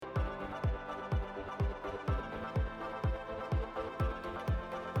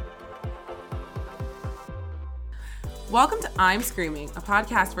Welcome to I'm Screaming, a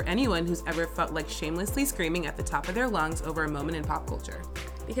podcast for anyone who's ever felt like shamelessly screaming at the top of their lungs over a moment in pop culture.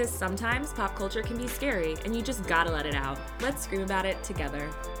 Because sometimes pop culture can be scary and you just gotta let it out. Let's scream about it together.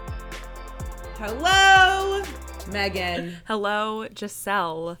 Hello, Megan. Hello,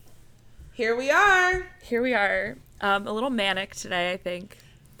 Giselle. Here we are. A little manic today, I think.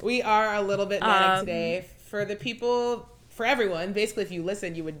 We are a little bit manic today. For everyone, basically if you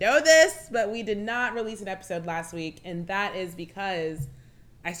listen, you would know this, but we did not release an episode last week, and that is because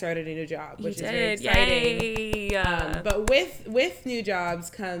I started a new job, which is very exciting. Yay! But with new jobs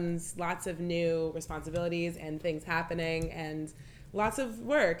comes lots of new responsibilities and things happening and lots of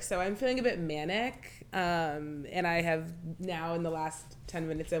work. So I'm feeling a bit manic, and I have now in the last 10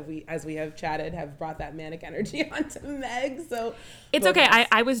 minutes as we have chatted have brought that manic energy onto Meg. So it's okay.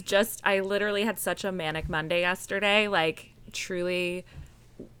 I literally had such a manic Monday yesterday. Like, truly,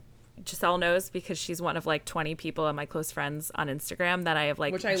 Giselle knows because she's one of like 20 people in my close friends on Instagram that I have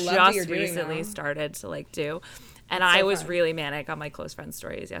like just recently started to like do. And I was really manic on my close friend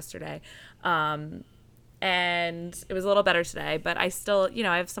stories yesterday. And it was a little better today, but I still,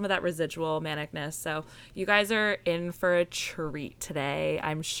 I have some of that residual manicness. So you guys are in for a treat today,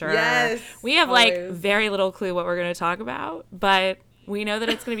 I'm sure. Yes, we have always. like very little clue what we're going to talk about, but we know that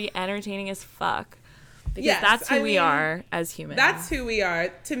it's going to be entertaining as fuck. Because that's who we are as humans. That's who we are.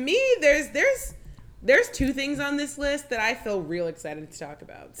 To me, there's two things on this list that I feel real excited to talk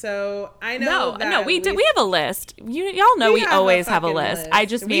about. So I know we have a list. Y'all know we always have a list. I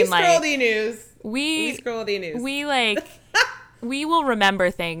just mean like we scroll the news. We like we will remember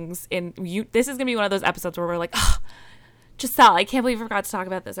things this is gonna be one of those episodes where we're like, oh, Giselle, I can't believe we forgot to talk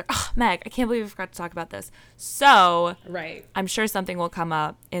about this. Or, oh, Meg, I can't believe we forgot to talk about this. So right. I'm sure something will come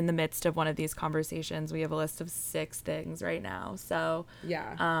up in the midst of one of these conversations. We have a list of 6 things right now. So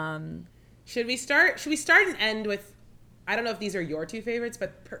yeah. Should we start and end with, I don't know if these are your 2 favorites,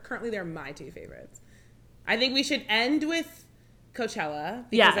 but currently they're my 2 favorites. I think we should end with Coachella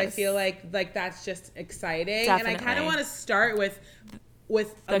because I feel like that's just exciting. Definitely. And I kind of want to start with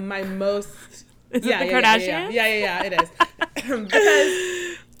my most... Is it the Kardashians? Yeah, it is.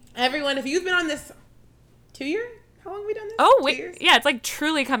 Because everyone, if you've been on this 2-year, how long have we done this? Oh, 2 wait. years? Yeah, it's like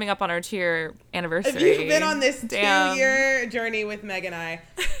truly coming up on our 2-year anniversary. If you've been on this 2-year journey with Meg and I,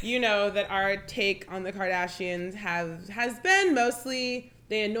 you know that our take on the Kardashians has been mostly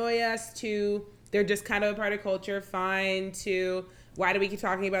they annoy us to they're just kind of a part of culture, fine, to why do we keep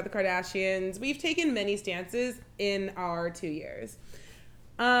talking about the Kardashians? We've taken many stances in our 2 years.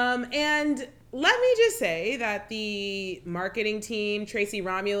 And let me just say that the marketing team, Tracy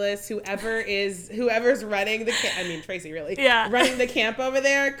Romulus, whoever's running the camp, Tracy really, running the camp over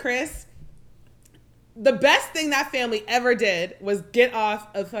there, Chris, the best thing that family ever did was get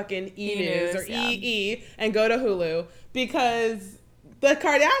off of fucking E! News or EE and go to Hulu, because the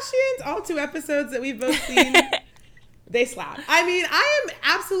Kardashians, all 2 episodes that we've both seen, they slap. I am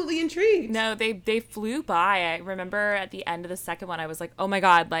absolutely intrigued. No, they flew by. I remember at the end of the second one, I was like, oh my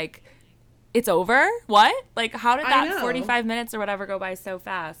God, like, it's over? What? Like, how did that 45 minutes or whatever go by so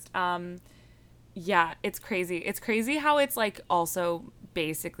fast? Yeah, it's crazy. It's crazy how it's, like, also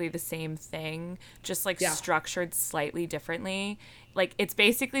basically the same thing, just, like, structured slightly differently. Like, it's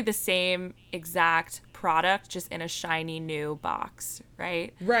basically the same exact product, just in a shiny new box,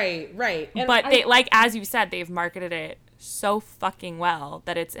 right? Right. And but they, like, as you said, they've marketed it so fucking well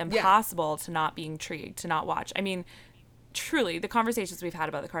that it's impossible to not be intrigued, to not watch. Truly, the conversations we've had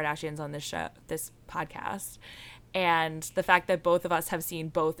about the Kardashians on this podcast, and the fact that both of us have seen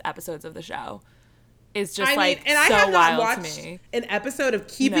both episodes of the show is just I so have not wild watched to me. An episode of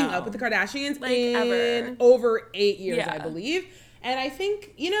Keeping Up with the Kardashians in ever. over 8 years, I believe. And I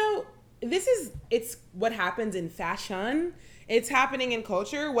think, it's what happens in fashion. It's happening in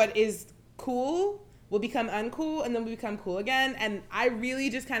culture. What is cool will become uncool, and then will become cool again. And I really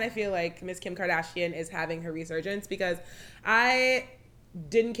just kind of feel like Miss Kim Kardashian is having her resurgence, because I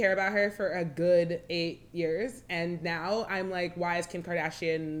didn't care about her for a good 8 years. And now I'm like, why is Kim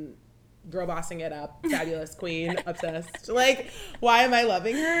Kardashian girl bossing it up? Fabulous queen, obsessed. Like, why am I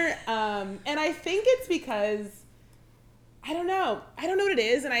loving her? And I think it's because I don't know what it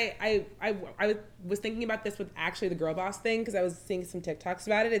is. And I was thinking about this with actually the girl boss thing, because I was seeing some TikToks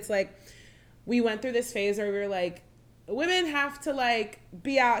about it. It's like, we went through this phase where we were like, women have to like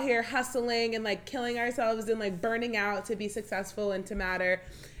be out here hustling and like killing ourselves and like burning out to be successful and to matter.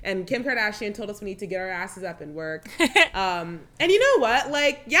 And Kim Kardashian told us we need to get our asses up and work. And you know what?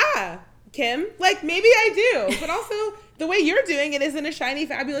 Like, yeah, Kim, like maybe I do, but also the way you're doing it is in a shiny,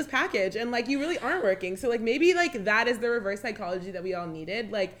 fabulous package, and like you really aren't working. So like maybe like that is the reverse psychology that we all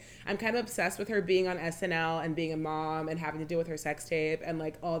needed. Like I'm kind of obsessed with her being on SNL and being a mom and having to deal with her sex tape and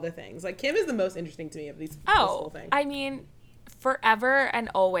like all the things. Like Kim is the most interesting to me of these. This whole thing. I mean, forever and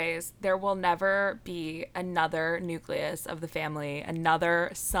always, there will never be another nucleus of the family,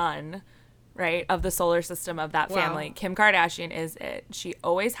 another son, right, of the solar system of that family. Wow. Kim Kardashian is it. She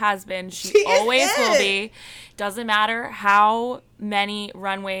always has been. She always will be. Doesn't matter how many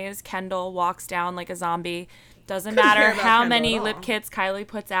runways Kendall walks down like a zombie. Doesn't matter how many lip kits Kylie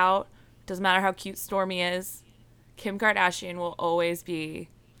puts out. Doesn't matter how cute Stormi is. Kim Kardashian will always be.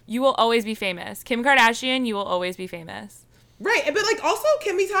 You will always be famous. Kim Kardashian, you will always be famous. Right. But like also,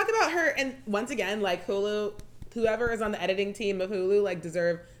 can we talk about her? And once again, like Hulu, whoever is on the editing team of Hulu, like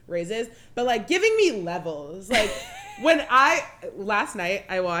deserve raises, but like giving me levels. Like when last night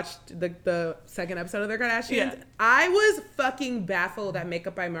I watched the second episode of The Kardashians, I was fucking baffled at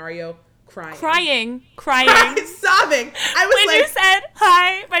Makeup by Mario crying, sobbing. I was when you said,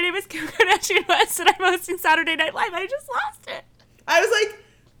 "Hi, my name is Kim Kardashian West, and I'm hosting Saturday Night Live," I just lost it. I was like,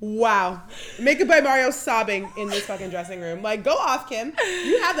 wow, Makeup by Mario sobbing in this fucking dressing room. Like, go off, Kim.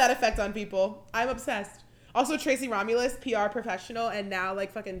 You have that effect on people. I'm obsessed. Also, Tracy Romulus, PR professional, and now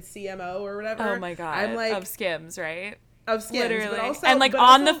like fucking CMO or whatever. Oh my god! I'm like of Skims, right? Of Skims, literally, but also, and like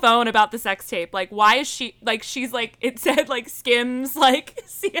on the phone about the sex tape. Like, why is she like? She's like, it said like Skims, like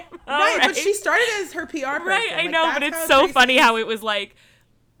CMO, right? But she started as her PR person. Right, I like, know, but it's so funny how it was like.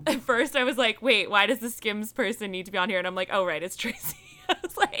 At first, I was like, wait, why does the Skims person need to be on here? And I'm like, oh right, it's Tracy. I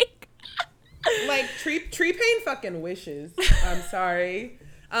was like, Tree Pain fucking wishes. I'm sorry.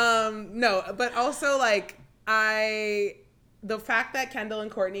 No, but also like. The fact that Kendall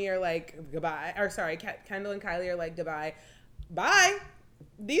and Kourtney are like goodbye, or sorry, Kendall and Kylie are like goodbye, bye.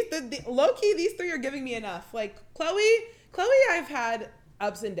 The low key, these three are giving me enough. Like Chloe, I've had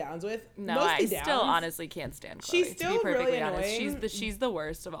ups and downs with. No, mostly I downs. still honestly can't stand Chloe. She's still to be perfectly really honest, annoying. she's the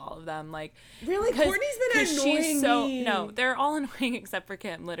worst of all of them. Like really, Kourtney's been annoying me. No, they're all annoying except for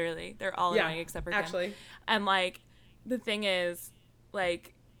Kim. Literally, they're all annoying except for Kim. Actually, and like the thing is,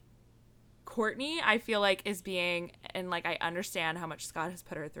 like. Kourtney, I feel like is being, and like I understand how much Scott has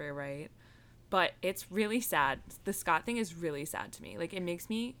put her through, right? But it's really sad. The Scott thing is really sad to me. Like it makes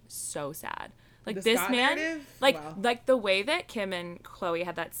me so sad. Like the this Scott man, narrative? like the way that Kim and Chloe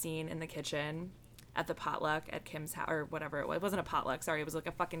had that scene in the kitchen at the potluck at Kim's house or whatever it was. It wasn't a potluck, sorry. It was like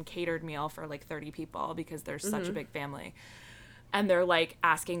a fucking catered meal for like 30 people because there's such a big family. And they're like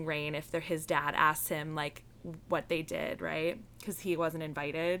asking Rain if his dad asks him like what they did, right? Because he wasn't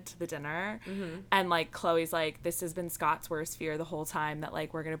invited to the dinner. And like Chloe's like, this has been Scott's worst fear the whole time, that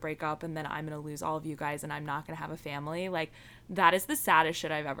like we're gonna break up and then I'm gonna lose all of you guys and I'm not gonna have a family. Like that is the saddest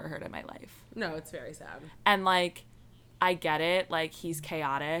shit I've ever heard in my life. No, it's very sad. And like I get it, like he's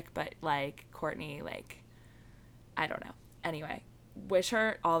chaotic, but like Kourtney, like I don't know. Anyway, wish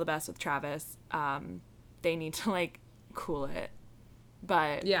her all the best with Travis. They need to like cool it,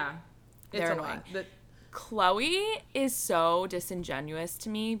 but yeah, it's they're a annoying. lot. Chloe is so disingenuous to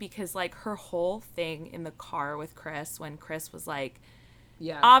me because like her whole thing in the car with Chris when Chris was like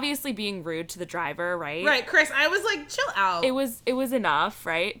obviously being rude to the driver, right? Right, Chris, I was like, chill out. It was enough,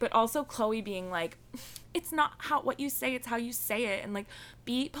 right? But also Chloe being like, it's not what you say, it's how you say it, and like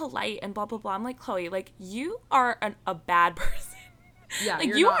be polite and blah blah blah. I'm like, Chloe, like you are a bad person. Yeah,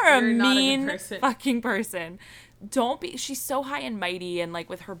 like you are a mean fucking person. Don't be. She's so high and mighty, and like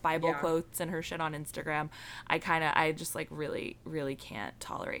with her Bible quotes and her shit on Instagram, I just like really really can't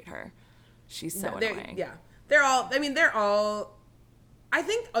tolerate her. She's so annoying. Yeah, they're all. I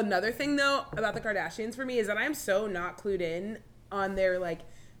think another thing though about the Kardashians for me is that I'm so not clued in on their like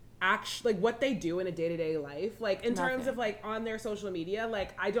like what they do in a day-to-day life, like in terms of like on their social media. Like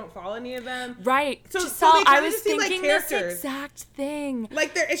I don't follow any of them, right? So I was thinking this exact thing.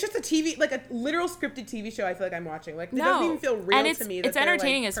 Like it's just a TV, like a literal scripted TV show. I feel like I'm watching. Like it doesn't even feel real and to me. It's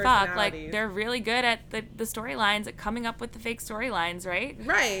entertaining as fuck. Like they're really good at the storylines, at coming up with the fake storylines, right?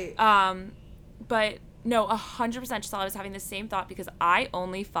 Right. But no, 100%. Giselle, I was having the same thought because I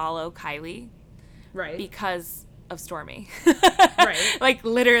only follow Kylie, right? Because of Stormi. Right. Like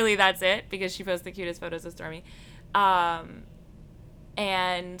literally that's it, because she posts the cutest photos of Stormi.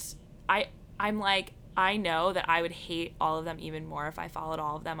 And I'm like, I know that I would hate all of them even more if I followed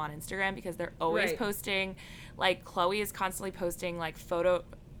all of them on Instagram, because they're always posting, like Chloe is constantly posting like Facetune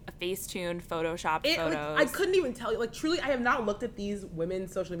photoshopped photos. Like, I couldn't even tell you, like truly I have not looked at these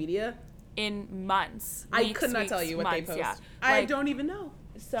women's social media in months. I could not tell you what they post. Yeah. I don't even know.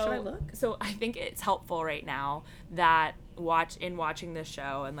 Should I look? So I think it's helpful right now that watching this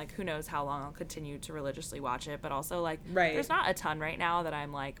show, and like who knows how long I'll continue to religiously watch it, but also like there's not a ton right now that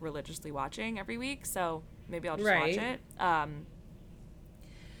I'm like religiously watching every week, so maybe I'll just watch it.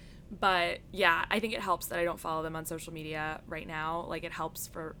 But yeah, I think it helps that I don't follow them on social media right now. Like it helps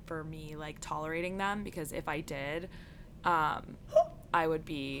for me like tolerating them, because if I did, I would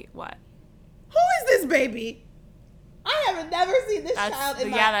be what? Who is this baby? I have never seen this child in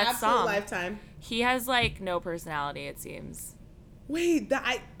my absolute lifetime. He has like no personality, it seems. Wait,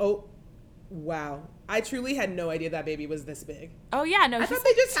 wow. I truly had no idea that baby was this big. Oh yeah, no. I thought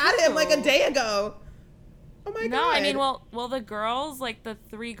they just had him like a day ago. Oh my god. No, I mean, well, the girls, like the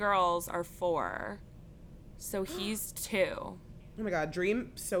 3 girls are 4, so he's 2. Oh my god,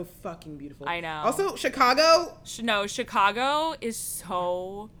 Dream, so fucking beautiful. I know. Also, Chicago. No, Chicago is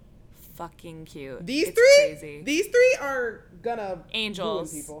so fucking cute. These three are gonna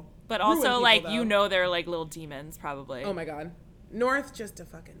angels, ruin people. But also, like, you know, they're like little demons, probably. Oh my god, North just a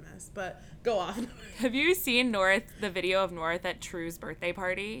fucking mess. But go off. Have you seen the video of North at True's birthday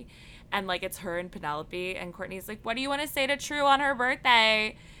party? And like it's her and Penelope, and Courtney's like, "What do you want to say to True on her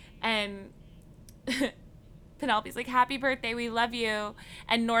birthday?" And Penelope's like, "Happy birthday, we love you."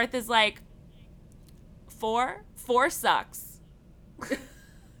 And North is like, 4 sucks.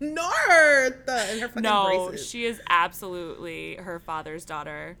 North and her fucking braces. She is absolutely her father's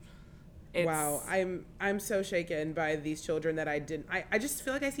daughter. Wow, I'm so shaken by these children that I just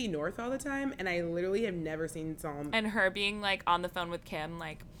feel like I see North all the time, and I literally have never seen Psalm. And her being like on the phone with Kim,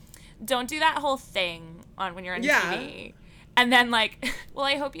 like, don't do that whole thing on when you're on TV. And then like, well,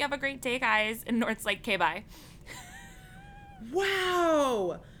 I hope you have a great day, guys. And North's like, okay, bye.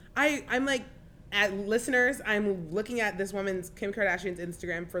 Wow. I'm like, listeners, I'm looking at this woman's, Kim Kardashian's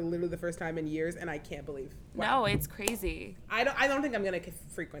Instagram for literally the first time in years, and I can't believe. Wow. No, it's crazy. I don't think I'm gonna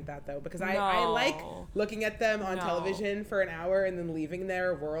frequent that though, because I like looking at them on television for an hour and then leaving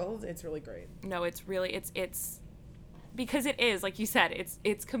their world. It's really great. No, it's really it's because it is, like you said,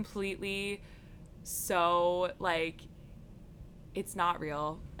 it's completely so like it's not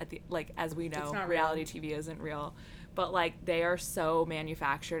real as we know, reality TV isn't real. But like they are so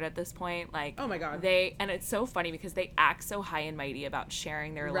manufactured at this point. Like, oh my god, and it's so funny because they act so high and mighty about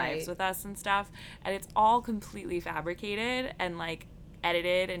sharing their lives with us and stuff, and it's all completely fabricated and like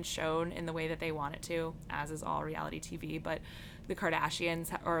edited and shown in the way that they want it to, as is all reality TV. But the Kardashians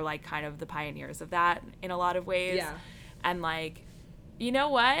are like kind of the pioneers of that in a lot of ways. Yeah, and like, you know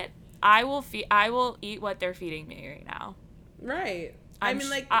what? I will eat what they're feeding me right now. Right.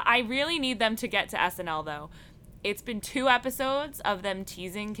 I really need them to get to SNL though. It's been 2 episodes of them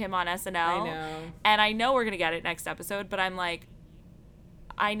teasing Kim on SNL. I know. And I know we're going to get it next episode, but I'm like,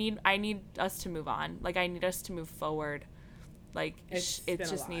 I need us to move on. Like, I need us to move forward. Like, it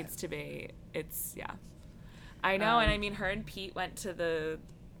just needs to be, yeah. I know, and I mean, her and Pete went to the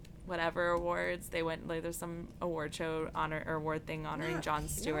whatever awards. They went, like, there's some award show award thing honoring Jon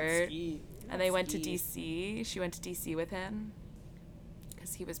Stewart. And they went to DC. She went to DC with him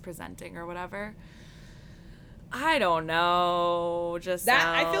because he was presenting or whatever. I don't know. Just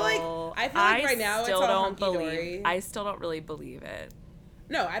that I feel like right now it's all hunky-dory. I still don't really believe it.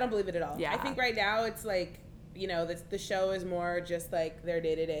 No, I don't believe it at all. Yeah. I think right now it's like, you know, the show is more just like their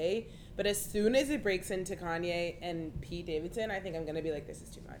day to day. But as soon as it breaks into Kanye and Pete Davidson, I think I'm gonna be like, this is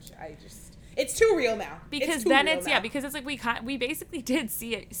too much. It's too real now. Because then because it's like we basically did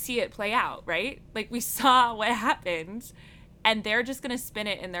see it play out, right? Like we saw what happened. And they're just going to spin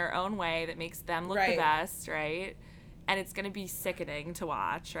it in their own way that makes them look the best, right? And it's going to be sickening to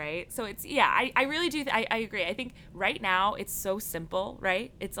watch, right? So it's, I really do, I agree. I think right now it's so simple,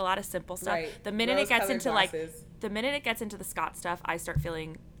 right? It's a lot of simple stuff. Right. The minute it gets into the Scott stuff, I start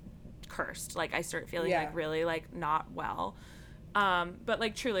feeling cursed. Like I start feeling like really like not well. But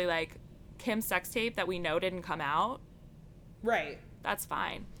like truly like Kim's sex tape that we know didn't come out. Right. That's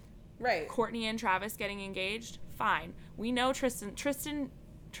fine. Right. Courtney and Travis getting engaged. Fine. We know Tristan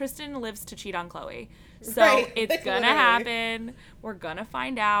lives to cheat on Khloe. So it's gonna happen. We're gonna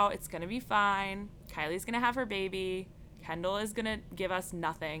find out. It's gonna be fine. Kylie's gonna have her baby. Kendall is gonna give us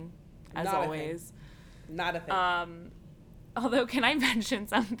nothing, as always. Not a thing. Although, can I mention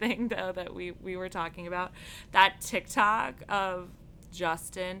something though that we were talking about? That TikTok of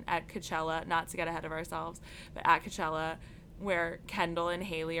Justin at Coachella, not to get ahead of ourselves, but at Coachella, where Kendall and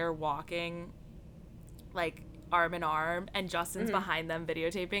Haley are walking like arm in arm and Justin's behind them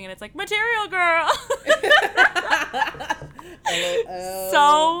videotaping, and it's like, Material Girl.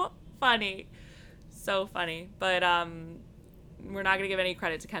 So funny. But we're not gonna give any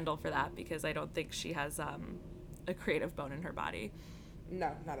credit to Kendall for that because I don't think she has a creative bone in her body.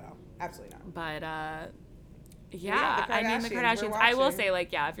 No, not at all. Absolutely not. But Yeah, the I mean, the Kardashians. I will say,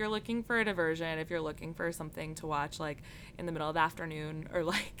 like, yeah, if you're looking for a diversion, if you're looking for something to watch, like, in the middle of the afternoon, or,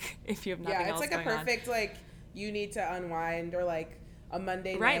 like, if you have nothing else going on. Yeah, it's like a perfect, like, you need to unwind, or, like, a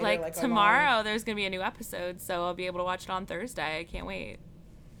Monday night. Right, like, or, like tomorrow there's going to be a new episode, so I'll be able to watch it on Thursday. I can't wait.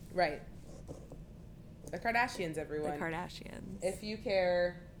 Right. The Kardashians, everyone. The Kardashians. If you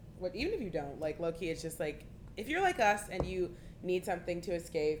care, even if you don't, like, low-key, it's just, like, if you're like us and you need something to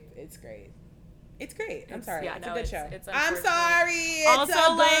escape, it's great. It's great. I'm sorry. Yeah, it's a good show. I'm sorry. It's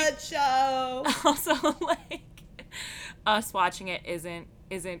a good show. Also, like, us watching it isn't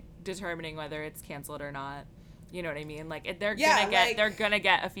determining whether it's canceled or not. You know what I mean? Like, they're gonna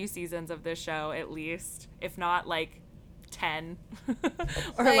get a few seasons of this show at least, if not like 10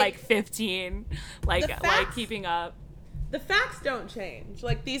 or like 15. Like keeping up. The facts don't change.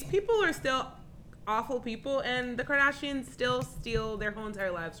 Like, these people are still awful people, and the Kardashians still steal their whole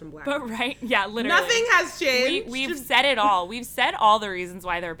entire lives from black people. But right, yeah, literally. Nothing has changed. We've said it all. We've said all the reasons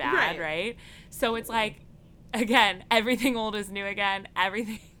why they're bad, right? So it's like, again, everything old is new again.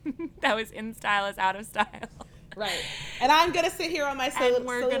 Everything that was in style is out of style. Right. And I'm going to sit here on my silly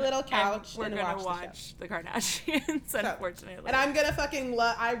little couch and watch the Kardashians, unfortunately. And I'm going to fucking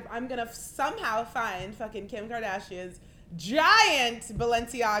I'm going to somehow find fucking Kim Kardashian's giant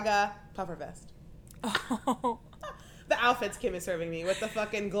Balenciaga puffer vest. Oh. The outfits Kim is serving me with the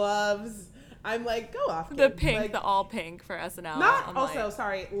fucking gloves. I'm like, go off, Kim. The pink, like, the all pink for SNL.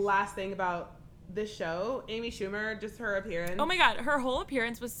 Sorry, last thing about this show, Amy Schumer, just her appearance. Oh my God, her whole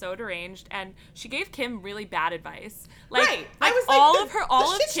appearance was so deranged, and she gave Kim really bad advice. Like, right. I was like,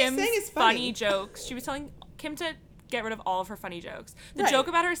 all of Kim's funny jokes. She was telling Kim to get rid of all of her funny jokes. The joke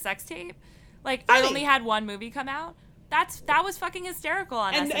about her sex tape, like, funny. I only had one movie come out. That was fucking hysterical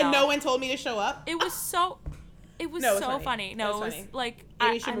on SNL. And no one told me to show up. It was so funny. No, it was funny. Like,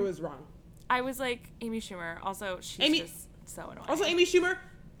 Amy Schumer was wrong. I was like, Amy Schumer. Also, she's just so annoying. Also, Amy Schumer,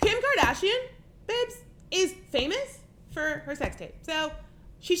 Kim Kardashian, babes, is famous for her sex tape. So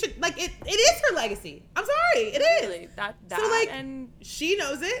she should, like, it is her legacy. I'm sorry, it is. Really? That so, like, and she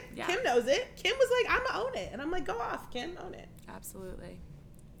knows it. Yeah. Kim knows it. Kim was like, I'm gonna own it, and I'm like, go off, Kim, own it. Absolutely.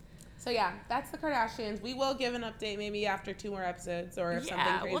 So yeah, that's the Kardashians. We will give an update maybe after 2 more episodes, or if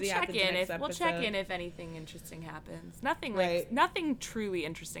something crazy happens next episode. We'll check in if anything interesting happens. Nothing truly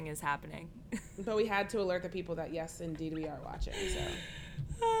interesting is happening. But we had to alert the people that yes, indeed, we are watching. So.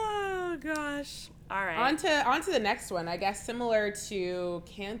 Oh gosh. All right. On to the next one. I guess similar to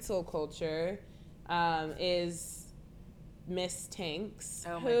cancel culture, is Miss Tanks.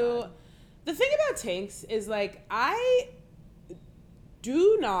 Oh my God. The thing about Tanks is, like, I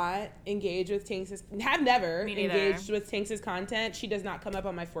do not engage with Tanks', have never engaged with Tanks' content. She does not come up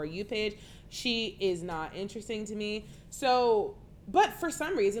on my For You page. She is not interesting to me. So, but for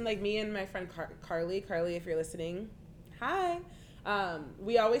some reason, like, me and my friend Carly, if you're listening, hi.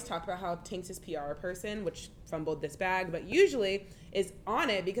 We always talk about how Tanks' PR person, which fumbled this bag, but usually is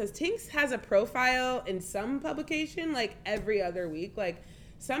on it because Tanks has a profile in some publication, like, every other week. Like,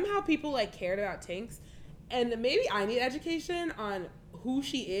 somehow people, like, cared about Tanks. And maybe I need education on who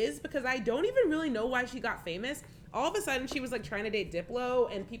she is, because I don't even really know why she got famous. All of a sudden, she was, like, trying to date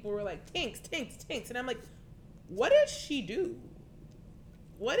Diplo, and people were like, Tanks. And I'm like, what does she do?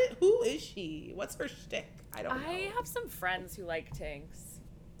 Who is she? What's her shtick? I don't know. I have some friends who like Tanks.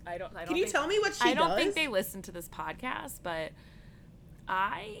 Can you tell me what she does? I don't think they listen to this podcast, but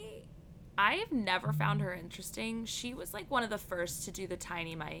I have never found her interesting. She was, like, one of the first to do the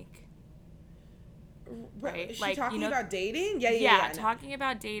tiny mic. Right? Is she talking about dating? Yeah. Talking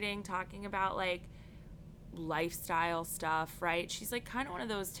about dating, talking about, like, lifestyle stuff, right? She's, like, kind of one of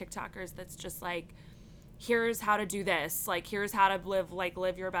those TikTokers that's just like, here's how to do this, like, here's how to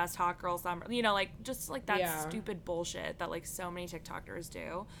live your best hot girl summer, you know, like, just like that stupid bullshit that, like, so many TikTokers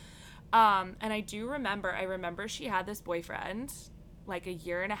do. And I remember she had this boyfriend like a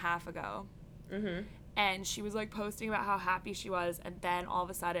year and a half ago. Mm-hmm. And she was, like, posting about how happy she was, and then all of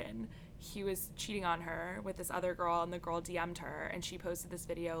a sudden he was cheating on her with this other girl, and the girl DM'd her, and she posted this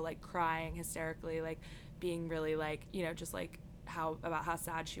video, like, crying hysterically, like, being really, like, you know, just, like, how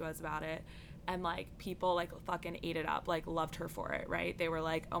sad she was about it. And, like, people, like, fucking ate it up, like, loved her for it, right? They were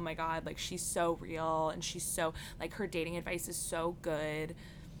like, oh my God, like, she's so real, and she's so, like, her dating advice is so good.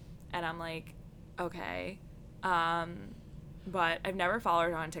 And I'm like, okay. But I've never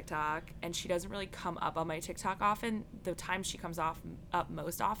followed her on TikTok, and she doesn't really come up on my TikTok often. The time she comes up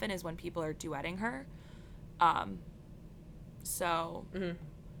most often is when people are duetting her. Mm-hmm.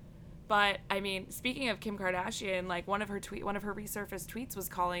 But I mean, speaking of Kim Kardashian, like, one of her resurfaced tweets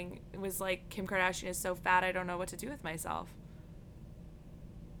was like, Kim Kardashian is so fat, I don't know what to do with myself.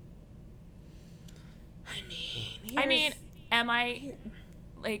 I mean, am I,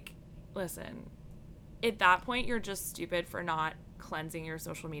 like, listen, at that point, you're just stupid for not cleansing your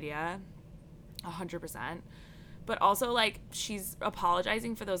social media, 100%. But also, like, she's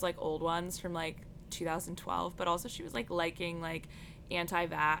apologizing for those, like, old ones from, like, 2012, but also she was, like, liking, like,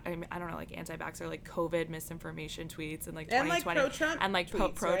 anti-vax, I mean, I don't know, like, anti-vax or, like, COVID misinformation tweets in, like, 2020. And, like, pro-Trump and, like,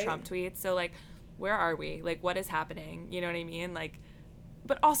 tweets, pro-Trump tweets. So, like, where are we? Like, what is happening? You know what I mean? Like,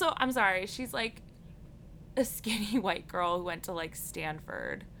 but also, I'm sorry, she's, like, a skinny white girl who went to, like,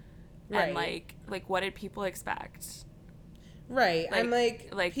 Stanford. Right. And, like, what did people expect? Right. Like, I'm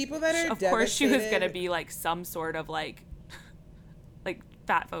like people that are of course she was going to be, like, some sort of, like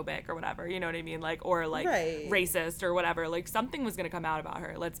fat phobic or whatever, you know what I mean? Like, or, like, racist or whatever. Like, something was going to come out about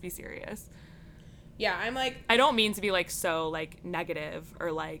her. Let's be serious. Yeah, I'm like... I don't mean to be, like, so, like, negative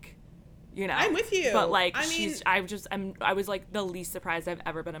or, like, you know. I'm with you. But, like, I was, like, the least surprised I've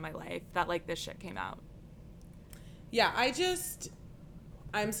ever been in my life that, like, this shit came out. Yeah,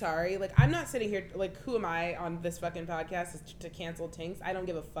 I'm sorry. Like, I'm not sitting here, like, who am I on this fucking podcast to cancel Tinks? I don't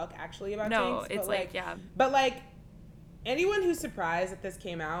give a fuck, actually, about Tinks. No, it's like, yeah. But, like, anyone who's surprised that this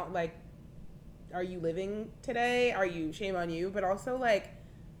came out, like, are you living today? Are you, shame on you? But also, like,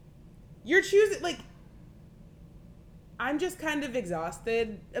 you're choosing, like, I'm just kind of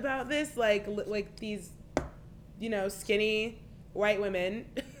exhausted about this. Like these, you know, skinny white women.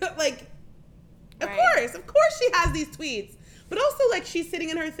 Like, of course she has these tweets. But also, like, she's sitting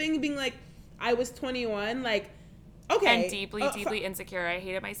in her thing being like, I was 21, like, okay. And deeply insecure. I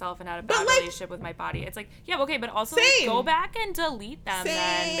hated myself and had a bad relationship with my body. It's like, yeah, okay, but also, like, go back and delete them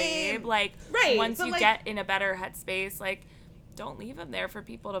then, babe. Like, once you get in a better headspace, like, don't leave them there for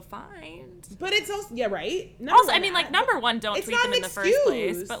people to find. But it's also, yeah, right? Also, I mean, like, number one, don't tweet them in the first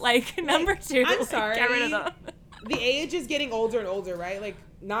place. But, like, number two, I'm sorry. Get rid of them. The age is getting older and older, right? Like,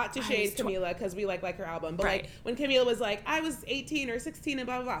 not to shade Camila because we like her album, but like when Camila was like, I was 18 or 16 and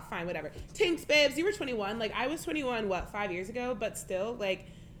blah blah blah, fine, whatever. Tinks, babes, you were 21. Like, I was 21 5 years ago, but still, like,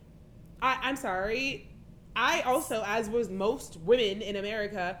 I'm sorry. I also, as was most women in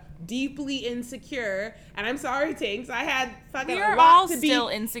America, deeply insecure, and I'm sorry, Tinks, I had fucking a lot to be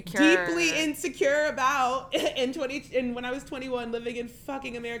insecure. Deeply insecure about when I was 21, living in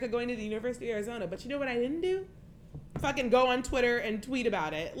fucking America, going to the University of Arizona. But you know what I didn't do? Fucking go on Twitter and tweet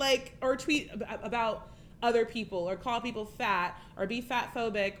about it, like, or tweet about other people, or call people fat, or be fat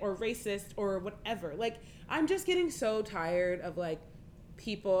phobic, or racist, or whatever. Like, I'm just getting so tired of, like,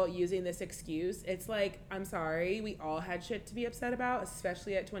 people using this excuse. It's like, I'm sorry, we all had shit to be upset about,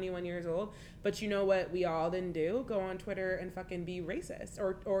 especially at 21 years old. But you know what we all didn't do? Go on Twitter and fucking be racist,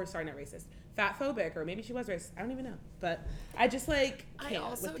 or sorry, not racist, fat phobic, or maybe she was racist. I don't even know. But I just, like,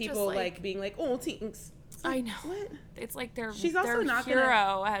 can't with people just, like being like, oh, Tinks. Like, I know. What? It's like She's also their not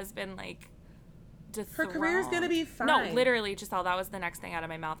hero has been, like, her career's gonna be fine. No, literally, Giselle, that was the next thing out of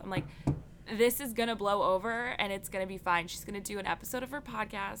my mouth. I'm like, this is gonna blow over and it's gonna be fine. She's gonna do an episode of her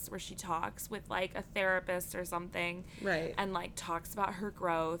podcast where she talks with, like, a therapist or something, right? And, like, talks about her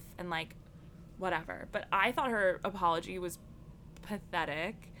growth and, like, whatever. But I thought her apology was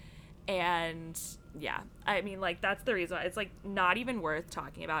pathetic, and yeah, I mean, like, that's the reason why it's, like, not even worth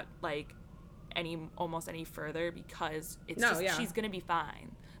talking about, like, almost any further, because it's she's gonna be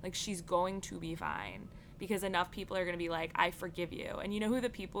fine. Like, she's going to be fine, because enough people are gonna be like, I forgive you. And you know who the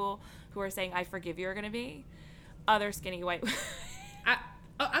people who are saying I forgive you are gonna be? Other skinny white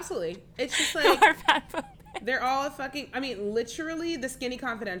absolutely. It's just like they're all fucking, I mean, literally, the Skinny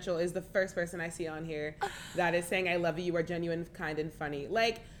Confidential is the first person I see on here that is saying I love you are genuine, kind, and funny.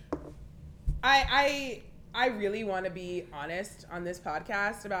 Like, I really want to be honest on this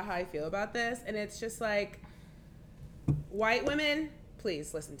podcast about how I feel about this, and it's just like, white women,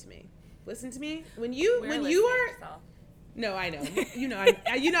 please listen to me. Listen to me. When you are, no, I know. You know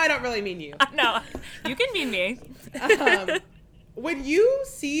I don't really mean you. No, you can mean me. When you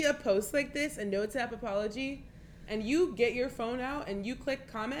see a post like this, a Notes app apology, and you get your phone out and you click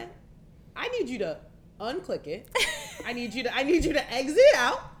comment, I need you to unclick it. I need you to exit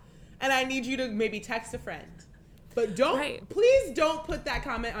out. And I need you to maybe text a friend. But please don't put that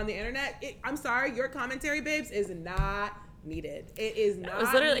comment on the internet. I'm sorry, your commentary, babes, is not needed. It is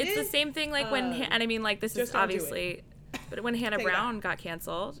not needed. It's the same thing, like, when, and I mean, like, this is obviously, but when Hannah Brown got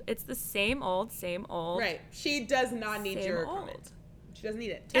canceled, it's the same old. Right. She does not need your comment. She doesn't need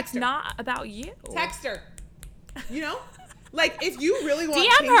it. It's not about you. Text her. You know? Like, if you really want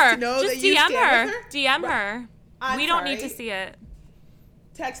DM her. to know just that you stand with her. DM her. We don't need to see it.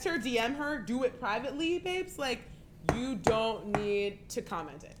 Text her, DM her, do it privately, babes. Like, you don't need to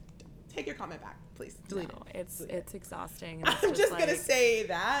comment it. take your comment back, please. Delete it. It's exhausting. I'm just gonna say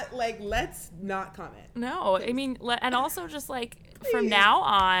that, like, let's not comment. No, please. I mean, and also just like from now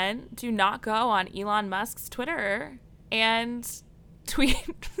on, do not go on Elon Musk's Twitter and tweet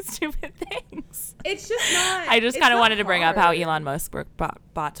stupid things. It's just not. I just kind of wanted to bring up how Elon Musk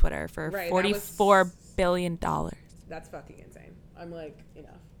bought Twitter for $44 billion. That's fucking insane. I'm like,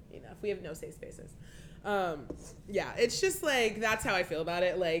 enough. We have no safe spaces. Yeah, it's just like, that's how I feel about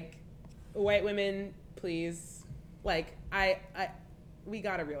it. Like, white women, please. Like, we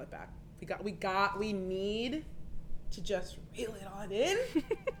gotta reel it back. We need to just reel it on in.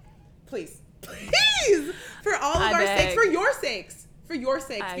 Please. For all of our sakes, for your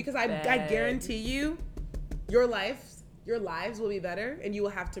sakes. Because I guarantee you, your lives will be better, and you will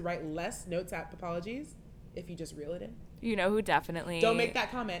have to write less notes app apologies if you just reel it in. You know who definitely... Don't make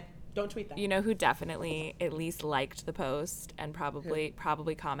that comment. Don't tweet that. You know who definitely at least liked the post and probably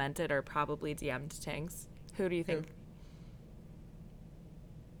commented or probably DM'd Tinks? Who do you think?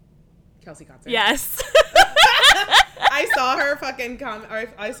 Kelsey Kotzer. Yes. I saw her fucking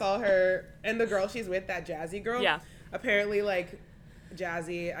I saw her and the girl she's with, that Jazzy girl. Yeah. Apparently, like,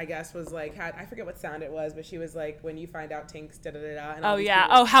 Jazzy, I guess, was like, I forget what sound it was, but she was like, when you find out Tinks, da-da-da-da. And oh, yeah.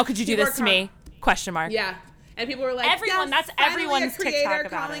 Oh, how could you do this to me? Question mark. Yeah. And people were like, that's everyone's TikTok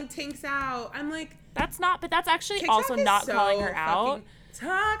about calling Tinks out. I'm like, that's actually TikTok also not so calling her out.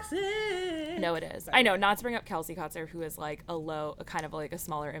 Toxic. No, it is. Sorry. I know, not to bring up Kelsey Kotzer, who is like kind of like a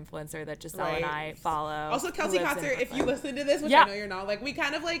smaller influencer that Giselle and I follow. Also, Kelsey Kotzer, if you listen to this, which I know you're not, like, we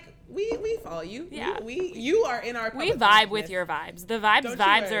kind of like, we follow you. Yeah. You are in our We vibe with your vibes. The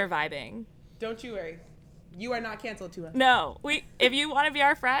vibes are vibing. Don't you worry. You are not canceled to us. No. If you want to be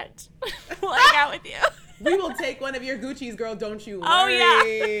our friend, we'll hang out with you. We will take one of your Gucci's, girl. Don't you worry. Oh,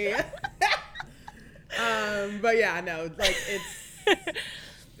 yeah. But yeah, no, like,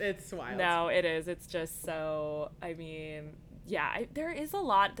 it's wild. No, it is. It's just so, I mean, yeah, there's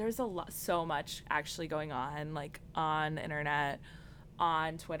so much actually going on, like, on the internet,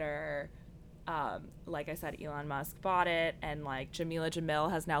 on Twitter. Like I said, Elon Musk bought it, and like Jamila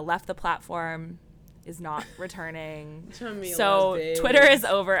Jamil has now left the platform, is not returning. So baby. Twitter is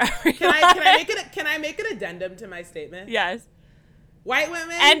over. Can I make an addendum to my statement? Yes. White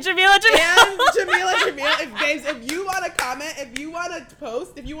women and Jamila Jamil. If you want to comment, if you want to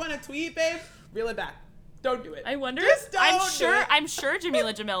post, if you want to tweet, babe, reel it back. Don't do it. I wonder. I'm sure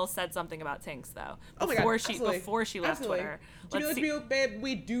Jamila Jamil said something about Tinks though. Before she left Twitter. Jamila Jamil, babe,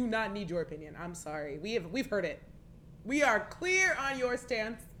 we do not need your opinion. I'm sorry. We've heard it. We are clear on your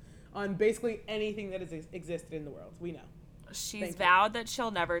stance on basically anything that has existed in the world. We know. She's vowed that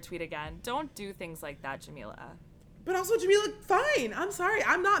she'll never tweet again. Don't do things like that, Jamila. But also, Jamila, fine. I'm sorry.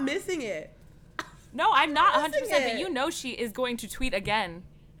 I'm not missing it. No, I'm not 100%. But you know she is going to tweet again.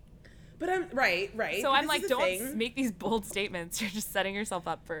 But I'm right. So I'm like, don't make these bold statements. You're just setting yourself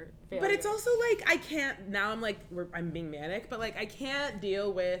up for failure. But it's also like, I can't. Now I'm like, I'm being manic. But like, I can't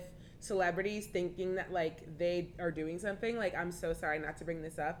deal with celebrities thinking that like they are doing something. Like, I'm so sorry not to bring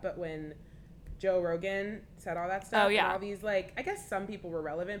this up, but when Joe Rogan said all that stuff, and all these, like, I guess some people were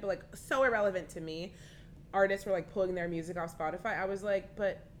relevant, but like so irrelevant to me, artists were like pulling their music off Spotify. I was like,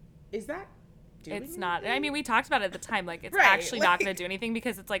 but is that doing it's anything? Not. I mean, we talked about it at the time. Like, it's actually not going to do anything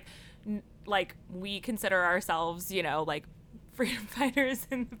because it's like we consider ourselves, you know, like freedom fighters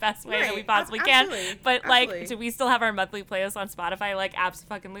in the best way that we possibly can. But like, do we still have our monthly playlist on Spotify? Like,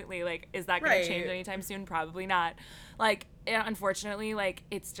 absolutely. Like, is that going to change anytime soon? Probably not. Like, unfortunately, like,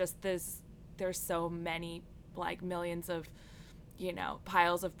 it's just this. There's so many, like, millions of, you know,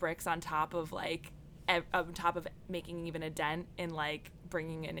 piles of bricks on top of like. On top of making even a dent in like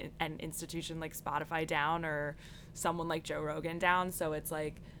bringing an institution like Spotify down or someone like Joe Rogan down. So it's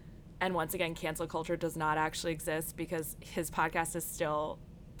like, and once again, cancel culture does not actually exist because his podcast is still,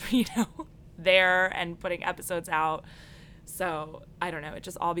 you know, there and putting episodes out. So I don't know. It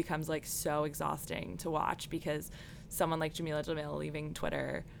just all becomes like so exhausting to watch because someone like Jamila Jamil leaving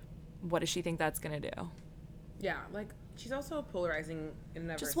Twitter, what does she think that's going to do? Yeah. Like, she's also polarizing in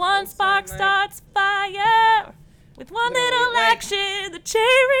and of just herself. One spark starts fire with one little action, the chain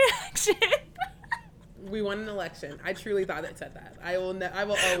reaction. We won an election. I truly thought it said that. I will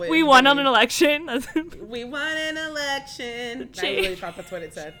always. We won on an election. We won an election. I really thought that's what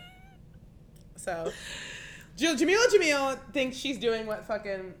it said. So, Jamila Jamil thinks she's doing what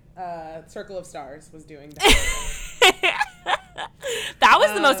fucking Circle of Stars was doing. That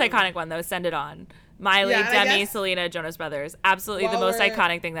was the most iconic one, though. Send It On. Miley, Demi, Selena, Jonas Brothers. Absolutely the most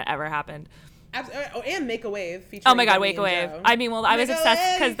iconic thing that ever happened. And Make a Wave. Oh my God, Make a Wave. I mean, well, I was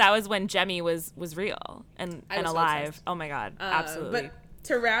obsessed because that was when Jemmy was real and alive. Oh my God, absolutely. But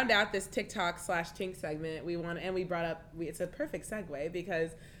to round out this TikTok/Tink segment, we brought up, it's a perfect segue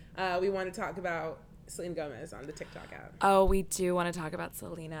because we want to talk about Selena Gomez on the TikTok app. Oh, we do want to talk about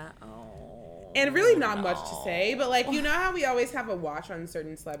Selena. And really not much to say, but like, you know how we always have a watch on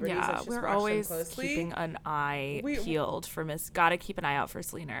certain celebrities? Yeah, Let's just we're watch always them closely. keeping an eye peeled for Gotta keep an eye out for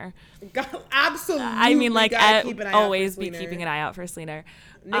Selena. Absolutely. I mean, like, always be Selena. keeping an eye out for Selena.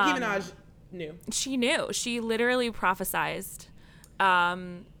 Nicki Minaj knew. She knew. She literally prophesized.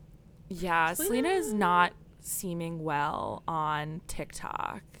 Selena is not seeming well on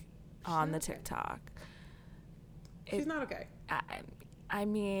TikTok. On the TikTok. She's not okay. I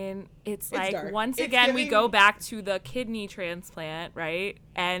mean, it's like, dark. Once again, we go back to the kidney transplant, right?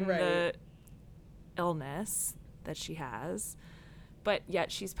 And the illness that she has. But yet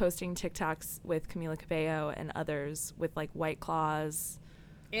she's posting TikToks with Camila Cabello and others with, like, White Claws.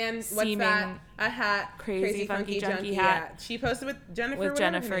 And what's that? A hat. Crazy funky junky hat. She posted with Jennifer. With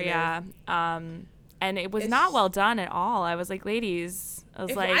Jennifer, yeah. And it was not well done at all. I was like, ladies.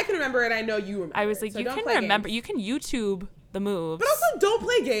 I can remember it, I know you remember. I was like, you can remember. You can YouTube the moves. But also, don't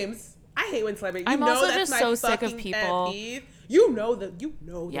play games. I hate when celebrities. I'm also just so sick of people. You know the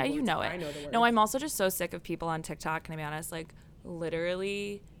yeah, you know it. I know the words. No, I'm also just so sick of people on TikTok. Can I be honest? Like,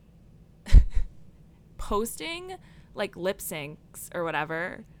 literally posting like lip syncs or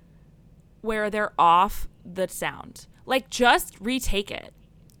whatever where they're off the sound. Like, just retake it.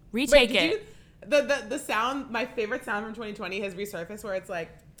 The sound, my favorite sound from 2020 has resurfaced where it's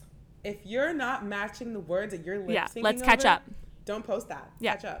like, if you're not matching the words that you're lip syncing let's catch up. Don't post that.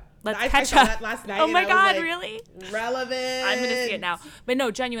 Yeah. Catch up. I saw that last night. Oh my God, really? Relevant. I'm going to see it now. But no,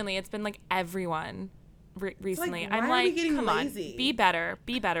 genuinely, it's been like everyone recently. I'm like, come lazy? On, be better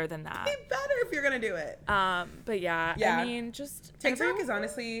than that. Be better if you're gonna do it. But yeah, I mean, just TikTok is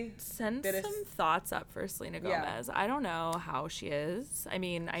honestly send some thoughts up for Selena Gomez. I don't know how she is. I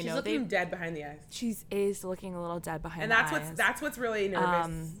mean, I know she's looking dead behind the eyes. She is looking a little dead behind the eyes, and that's what's really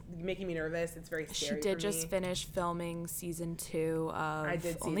making me nervous. It's very scary. She did just finish filming season 2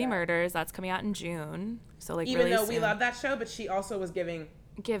 of Only Murders. That's coming out in June. So like, even really though we love that show, but she also was giving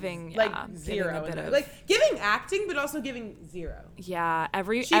like zero, like giving acting, but also giving zero. Yeah,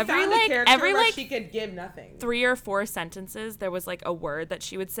 every she could give nothing. 3 or 4 sentences, there was like a word that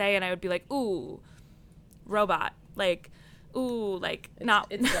she would say, and I would be like, "Ooh, robot!" Like, "Ooh, like not."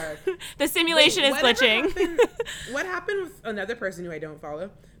 It's dark. The simulation is glitching. What happened with another person who I don't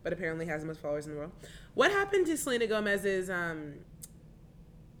follow, but apparently has the most followers in the world? What happened to Selena Gomez's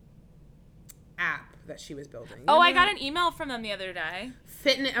app that she was building? I got an email from them the other day.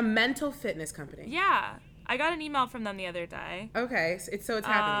 A mental fitness company. Yeah, I got an email from them the other day. Okay, so it's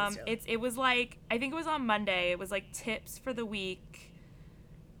happening still. It was like, I think it was on Monday. It was like tips for the week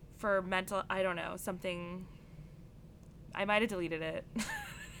for mental, I don't know, something. I might have deleted it.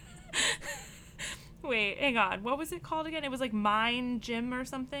 Wait, hang on. What was it called again? It was like Mind Gym or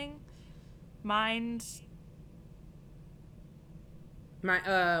something. Wondermind.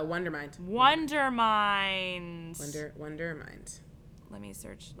 Wondermind. Let me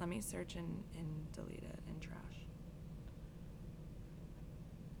search and delete it in trash.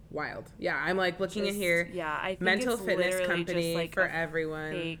 Wild. Yeah, I'm like looking in here. Yeah, I think mental it's fitness company like for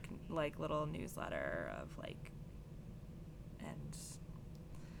everyone. Fake like little newsletter of like, and.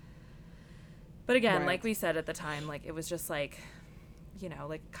 But again, Wild. like we said at the time, like it was just like, you know,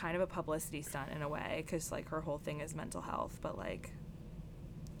 like kind of a publicity stunt in a way, because like her whole thing is mental health, but like.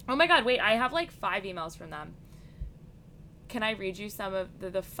 Oh my God, wait, I have like 5 emails from them. Can I read you some of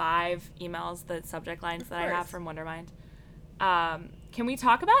the 5 emails, the subject lines that I have from Wondermind? Can we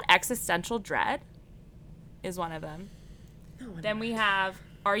talk about existential dread? Is one of them. Then we have,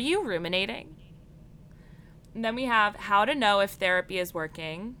 are you ruminating? And then we have how to know if therapy is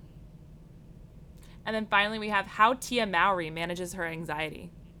working. And then finally we have how Tia Mowry manages her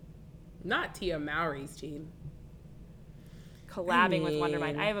anxiety. Not Tia Mowry's team. Collabing with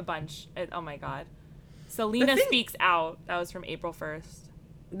Wondermind. I have a bunch. Oh my God. Selena Speaks Out. That was from April 1st.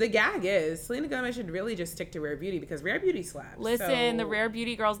 The gag is Selena Gomez should really just stick to Rare Beauty, because Rare Beauty slaps. Listen, the Rare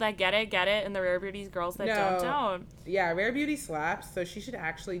Beauty girls that get it, and the Rare Beauty girls that don't. Yeah, Rare Beauty slaps, so she should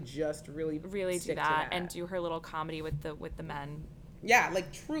actually just really do that and do her little comedy with the men. Yeah,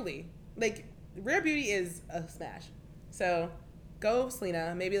 like truly. Like Rare Beauty is a smash. So go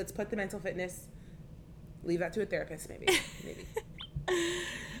Selena. Maybe let's put the mental fitness, leave that to a therapist, maybe.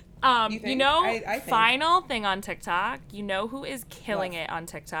 You know, I think. Final thing on TikTok, you know who is killing it on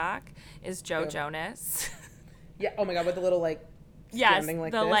TikTok is Joe Jonas. Yeah. Oh my God, with the little like. Yes,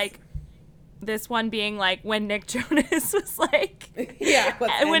 like the this. Like this one being like when Nick Jonas was like. Yeah.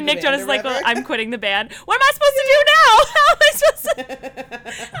 When Nick Jonas was like, well, I'm quitting the band. What am I supposed to do now? How am I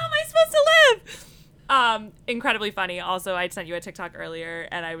I supposed to live? Incredibly funny. Also, I sent you a TikTok earlier,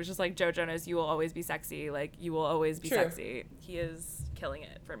 and I was just like, Joe Jonas, you will always be sexy. Like, you will always be sexy. He is killing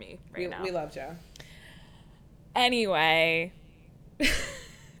it for me now. We love Joe. Anyway.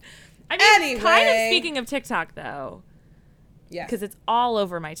 Kind of speaking of TikTok, though. Yes. Because it's all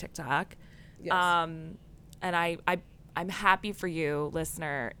over my TikTok. Yes. And I'm happy for you,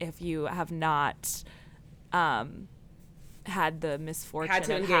 listener, if you have not had the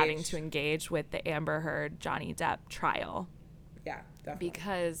misfortune of having to engage with the Amber Heard Johnny Depp trial. Yeah, definitely.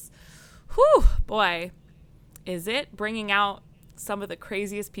 Because, whew, boy, is it bringing out some of the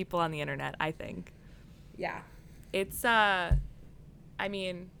craziest people on the internet, I think. Yeah. It's, I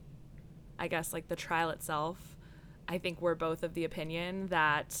guess, like, the trial itself, I think we're both of the opinion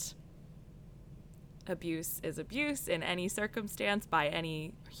that abuse is abuse in any circumstance by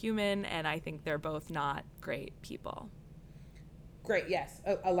any human, and I think they're both not great people. Great, yes.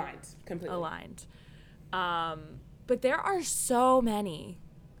 Aligned. Completely. Aligned. But there are so many.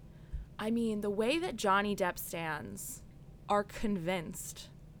 I mean, the way that Johnny Depp stands are convinced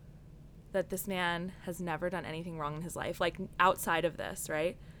that this man has never done anything wrong in his life, like outside of this,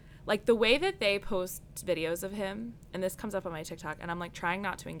 right? Like the way that they post videos of him, and this comes up on my TikTok, and I'm like trying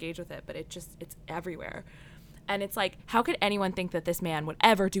not to engage with it, but it's everywhere. And it's like, how could anyone think that this man would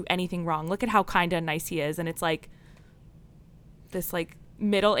ever do anything wrong? Look at how kind and nice he is. And it's like this like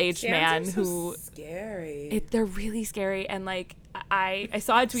middle-aged man who scary. They're really scary. And like I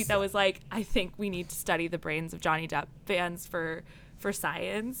saw a tweet that was like, I think we need to study the brains of Johnny Depp fans for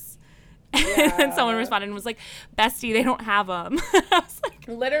science. Yeah. And someone responded and was like, bestie, they don't have them. I was like,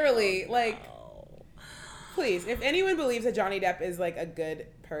 literally, like, please, if anyone believes that Johnny Depp is like a good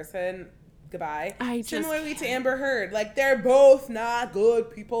person, goodbye. Similarly to Amber Heard, like they're both not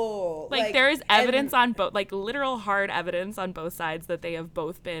good people. Like there is evidence on both, like literal hard evidence on both sides that they have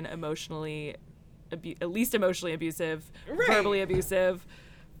both been emotionally, at least emotionally abusive, right. Verbally abusive.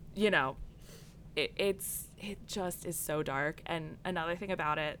 You know, it just is so dark. And another thing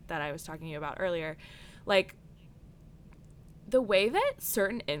about it that I was talking to you about earlier, like the way that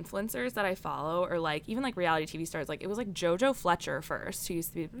certain influencers that I follow, or like even like reality TV stars, like it was like JoJo Fletcher first, who used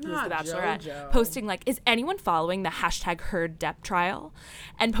to be who was the Bachelorette, posting like, is anyone following the hashtag Heard Depp trial,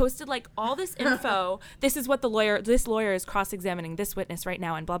 and posted like all this info. This is what this lawyer is cross-examining this witness right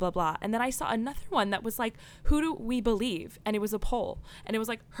now, and blah blah blah. And then I saw another one that was like, who do we believe? And it was a poll, and it was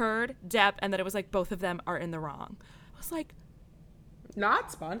like Heard, Depp, and then it was like both of them are in the wrong. I was like, not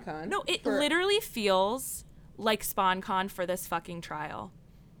SpawnCon. No, it literally feels like SpawnCon for this fucking trial,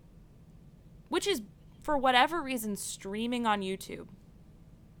 which is for whatever reason streaming on YouTube.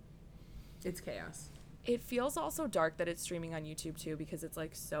 It's chaos. It feels also dark that it's streaming on YouTube too, because it's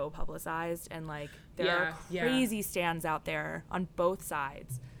like so publicized, and like there are crazy stands out there on both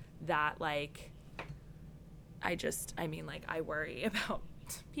sides that like I worry about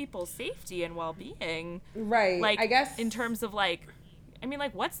people's safety and well-being, right? Like, I guess in terms of like,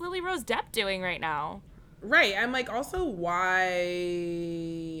 what's Lily Rose Depp doing right now? Right. I'm like, also,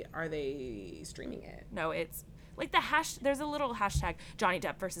 why are they streaming it? No, it's like there's a little hashtag Johnny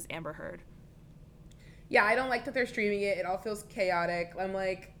Depp versus Amber Heard. Yeah, I don't like that they're streaming it. It all feels chaotic. I'm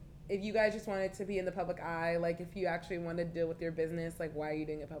like, if you guys just wanted to be in the public eye, like if you actually want to deal with your business, like why are you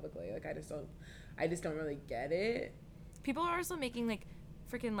doing it publicly? Like I just don't really get it. People are also making like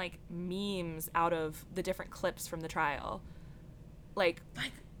freaking like memes out of the different clips from the trial. Like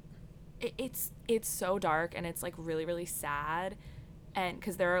it's so dark, and it's like really, really sad, and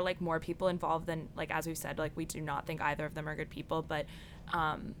because there are like more people involved than, like, as we've said, like we do not think either of them are good people, but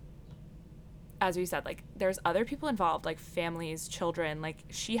as we said, like there's other people involved, like families, children, like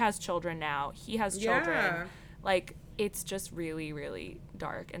she has children now, he has children, like it's just really, really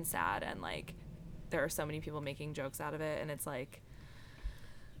dark and sad, and like there are so many people making jokes out of it, and it's like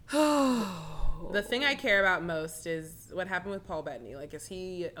the thing I care about most is what happened with Paul Bettany. Like, is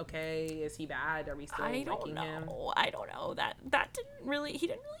he okay? Is he bad? Are we still liking him? I don't know. He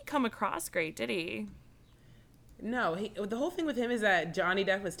didn't really come across great, did he? No, the whole thing with him is that Johnny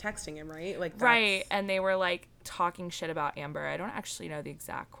Depp was texting him, right? Like, right, and they were like talking shit about Amber. I don't actually know the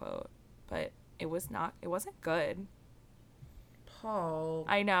exact quote, but it wasn't good. Paul.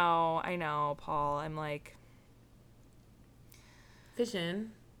 I know, Paul. I'm like,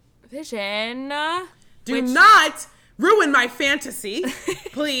 Vision. Do not ruin my fantasy,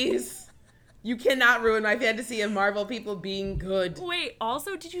 please. You cannot ruin my fantasy of Marvel people being good. Wait,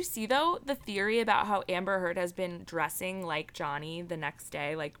 also, did you see, though, the theory about how Amber Heard has been dressing like Johnny the next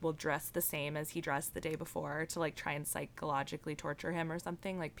day? Like, will dress the same as he dressed the day before to, like, try and psychologically torture him or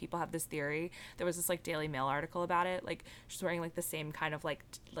something? Like, people have this theory. There was this, like, Daily Mail article about it. Like, she's wearing, like, the same kind of, like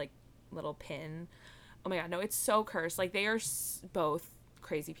little pin. Oh, my God. No, it's so cursed. Like, they are both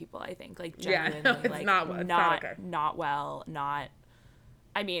crazy people, I think. Like, genuinely, yeah, no, it's like, not well, not...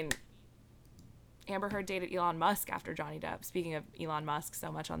 I mean... Amber Heard dated Elon Musk after Johnny Depp. Speaking of Elon Musk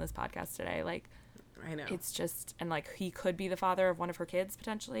so much on this podcast today, like, I know. It's just, and like, he could be the father of one of her kids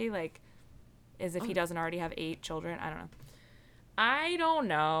potentially, like, as if he doesn't already have 8 children. I don't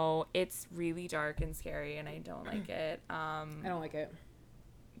know. It's really dark and scary, and I don't like it. I don't like it.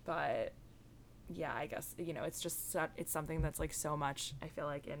 But yeah, I guess, you know, it's just, it's something that's like so much, I feel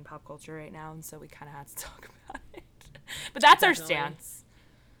like, in pop culture right now, and so we kind of had to talk about it. But that's our stance.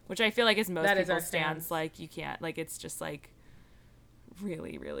 Which I feel like is most people's stance. Like, you can't, like, it's just, like,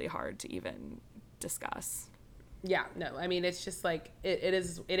 really, really hard to even discuss. Yeah, no, I mean, it's just, like, it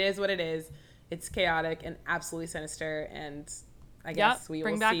is what it is. It's chaotic and absolutely sinister, and I guess we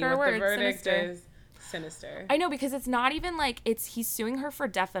will see what the verdict is. Sinister. I know, because it's not even, like, he's suing her for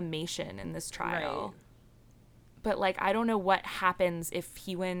defamation in this trial. Right. But, like, I don't know what happens if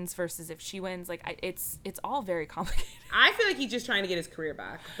he wins versus if she wins. Like, it's all very complicated. I feel like he's just trying to get his career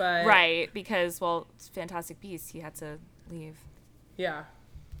back, but... Right, because, well, it's Fantastic Beasts. He had to leave. Yeah.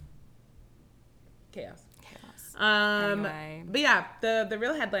 Chaos. Anyway. But, yeah, the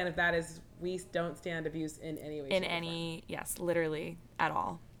real headline of that is we don't stand abuse in any way, in any, yes, literally, at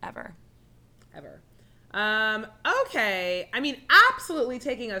all, ever. Okay. I mean, absolutely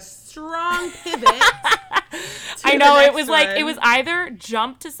taking a strong pivot. I know, it was like, it was either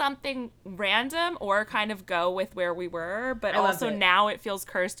jump to something random or kind of go with where we were, but also now it feels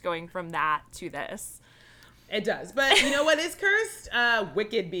cursed going from that to this. It does. But you know what is cursed?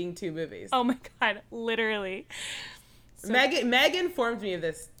 Wicked being 2 movies. Oh my God, literally. So, Meg informed me of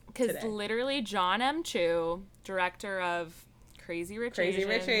this today. Because literally John M. Chu, director of Crazy Rich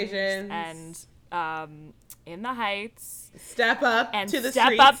Asians and In the Heights, Step Up to the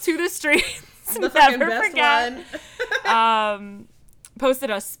Streets. The fucking best one. Posted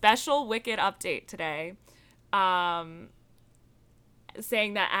a special Wicked update today,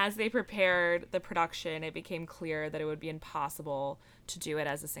 saying that as they prepared the production, it became clear that it would be impossible to do it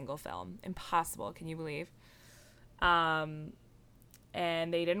as a single film. Impossible, can you believe? And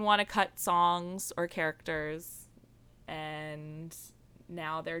they didn't want to cut songs or characters, and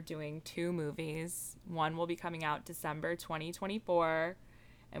now they're doing 2 movies. One will be coming out December 2024,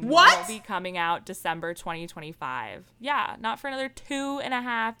 and one will be coming out December 2025. Yeah, not for another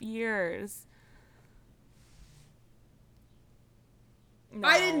 2.5 years. No.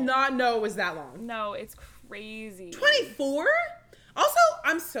 I did not know it was that long. No, it's crazy. 24? Also,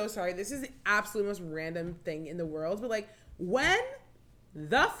 I'm so sorry. This is the absolute most random thing in the world. But, like, when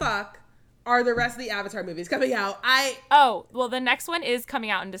the fuck are the rest of the Avatar movies coming out? Oh, well, the next one is coming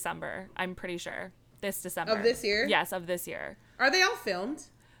out in December. I'm pretty sure. This December. Of this year? Yes, of this year. Are they all filmed?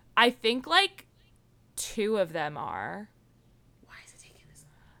 I think, like, 2 of them are. Why is it taking this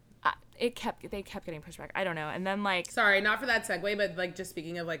long? They kept getting pushed back. I don't know. And then, like... Sorry, not for that segue, but, like, just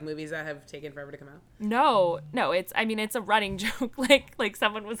speaking of, like, movies that have taken forever to come out. No, it's a running joke. Like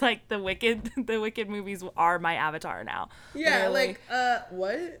someone was like, the Wicked movies are my Avatar now. Yeah, literally.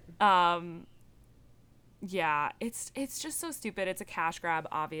 What? Yeah, it's just so stupid. It's a cash grab,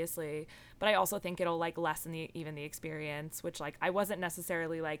 obviously, but I also think it'll, like, lessen the experience, which, like, I wasn't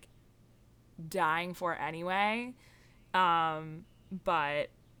necessarily, like, dying for anyway, but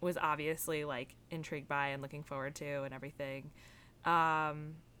was obviously, like, intrigued by and looking forward to and everything. But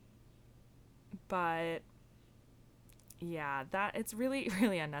yeah, that it's really,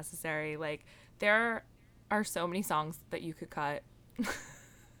 really unnecessary. Like, there are so many songs that you could cut.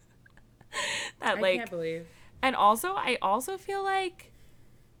 I can't believe. And also, I also feel like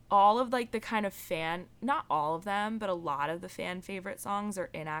all of, like, the kind of not all of them, but a lot of the fan favorite songs are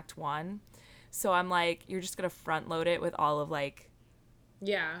in Act 1. So I'm like, you're just going to front load it with all of, like,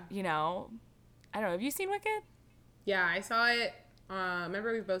 yeah, you know, I don't know. Have you seen Wicked? Yeah, I saw it.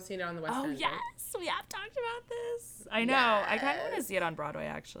 Remember we've both seen it on the West End. Oh, yes. Right? We have talked about this. I know. Yes. I kind of want to see it on Broadway,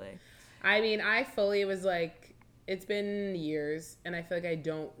 actually. I mean, I fully was like, it's been years, and I feel like I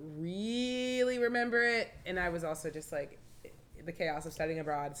don't really remember it. And I was also just like, the chaos of studying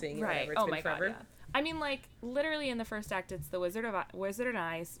abroad, seeing it, right. Whatever. It's been forever. God, yeah. I mean, like, literally in the first act, it's the Wizard and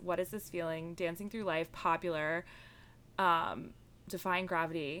Ice, What Is This Feeling, Dancing Through Life, Popular, Defying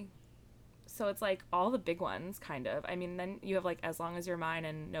Gravity. So it's, like, all the big ones, kind of. I mean, then you have, like, As Long As You're Mine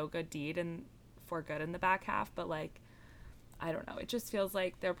and No Good Deed, and for good in the back half, but like I don't know, it just feels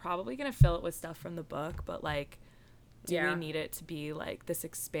like they're probably gonna fill it with stuff from the book, but like do we need it to be like this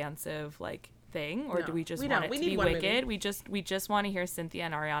expansive like thing, or do we just want it to be Wicked? We just want to hear Cynthia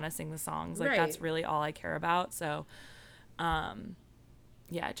and Ariana sing the songs, like that's really all I care about. So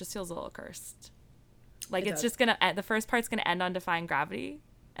yeah, it just feels a little cursed. Like it's just gonna the first part's gonna end on Defying Gravity,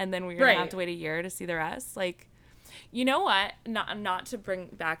 and then we're gonna have to wait a year to see the rest. Like, you know what, not to bring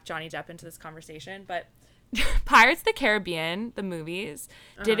back Johnny Depp into this conversation, but Pirates of the Caribbean, the movies,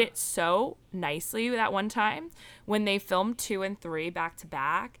 did it so nicely that one time when they filmed 2 and 3 back to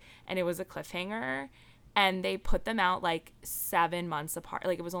back, and it was a cliffhanger, and they put them out like 7 months apart.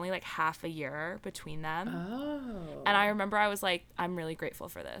 Like it was only like half a year between them. Oh. And I remember I was like, I'm really grateful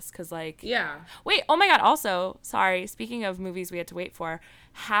for this, because like, wait, oh my God, also, sorry, speaking of movies we had to wait for,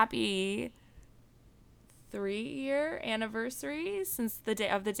 happy 3-year anniversary since the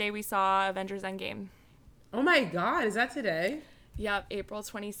day we saw Avengers Endgame. Oh my God, is that today? Yep, April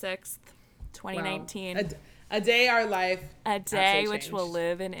 26th, 2019. Wow. A day our life. A day which will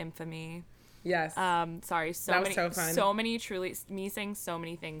live in infamy. Yes. Sorry, so many truly, me saying so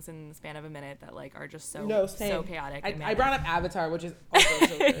many things in the span of a minute that like are just so chaotic. I brought up Avatar, which is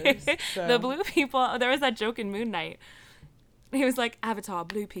also Joker's, so. The blue people, there was that joke in Moon Knight. He was like, Avatar,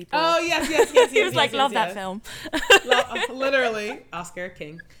 blue people. Oh, yes. He was like, love that film. Literally. Oscar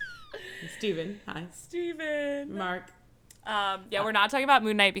King. Steven. Hi. Steven. Mark. We're not talking about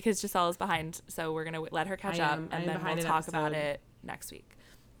Moon Knight because Giselle is behind, so we're going to let her catch up, and then we'll talk about it next week.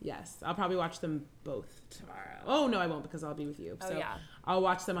 Yes. I'll probably watch them both tomorrow. Oh, no, I won't, because I'll be with you. So I'll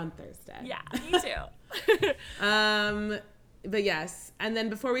watch them on Thursday. Yeah, me too. But yes. And then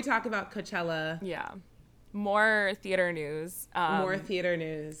before we talk about Coachella. Yeah. More theater news.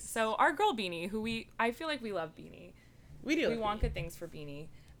 So our girl Beanie, I feel like we love Beanie. We do. We want good things for Beanie.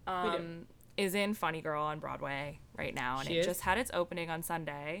 Is in Funny Girl on Broadway right now, and it just had its opening on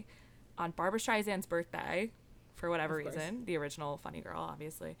Sunday on Barbra Streisand's birthday for whatever reason, the original Funny Girl,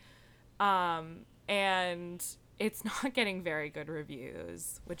 obviously. And it's not getting very good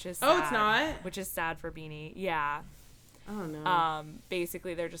reviews, which is sad. Oh, it's not? Which is sad for Beanie. Yeah. Oh no.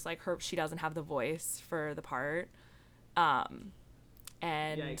 Basically they're just like she doesn't have the voice for the part. And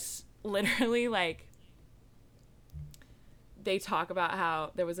Yikes. Literally like they talk about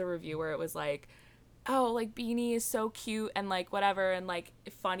how there was a review where it was like, oh, like Beanie is so cute and like whatever and like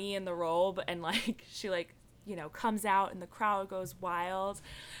funny in the role, but and like she like, you know, comes out and the crowd goes wild,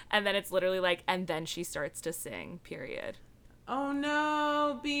 and then it's literally like, and then she starts to sing, period. Oh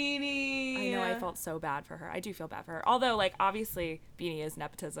no, Beanie. I know, I felt so bad for her. I do feel bad for her. Although like obviously Beanie is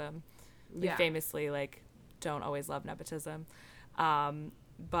nepotism. We famously like don't always love nepotism.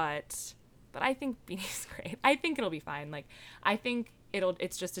 But I think Beanie's great. I think it'll be fine. Like I think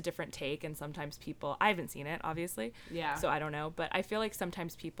it's just a different take, and sometimes people, I haven't seen it obviously. Yeah. So I don't know, but I feel like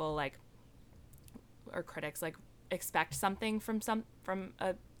sometimes people like, or critics like expect something from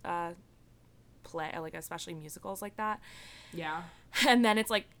a play, like especially musicals like that. Yeah. And then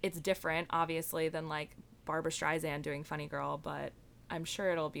it's like it's different obviously than like Barbra Streisand doing Funny Girl, but I'm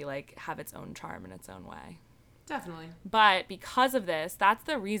sure it'll be like have its own charm in its own way. Definitely. But because of this, that's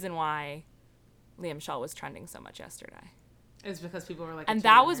the reason why Lea Michele was trending so much yesterday. It's because people were like, and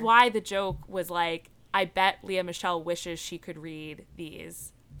that was why the joke was like, I bet Lea Michele wishes she could read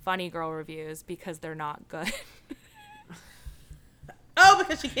these Funny Girl reviews because they're not good. Oh,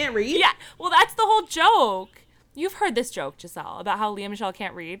 because she can't read? Yeah. Well, that's the whole joke. You've heard this joke, Giselle, about how Lea Michele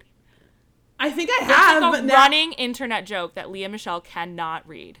can't read. I think I have. It's like a running internet joke that Lea Michele cannot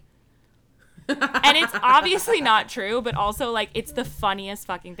read. And it's obviously not true, but also like it's the funniest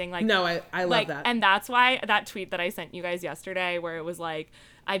fucking thing. Like, no, I love that. And that's why that tweet that I sent you guys yesterday, where it was like,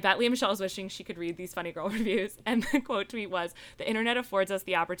 I bet Lea Michele is wishing she could read these Funny Girl reviews, and the quote tweet was, "The internet affords us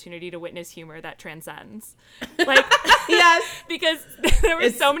the opportunity to witness humor that transcends." Like, yes, because there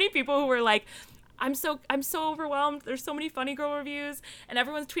were so many people who were like, I'm so overwhelmed. There's so many Funny Girl reviews, and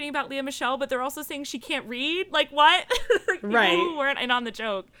everyone's tweeting about Lea Michele, but they're also saying she can't read. Like, what? Like, right. People who weren't in on the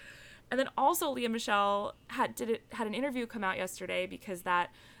joke. And then also Lea Michele had an interview come out yesterday because that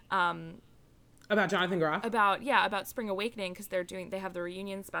about Jonathan Groff, about Spring Awakening, because they have the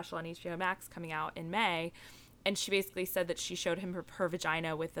reunion special on HBO Max coming out in May, and she basically said that she showed him her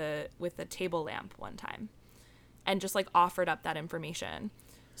vagina with a table lamp one time, and just like offered up that information.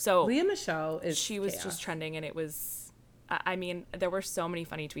 So Lea Michele was chaos. Just trending, and it was, I mean, there were so many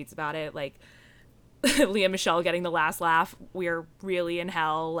funny tweets about it, like Lea Michele getting the last laugh, we're really in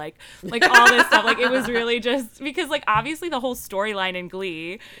hell, like all this stuff. Like, it was really just because, like, obviously the whole storyline in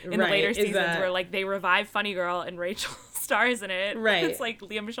Glee in the later seasons where like they revive Funny Girl and Rachel stars in it. Right. It's like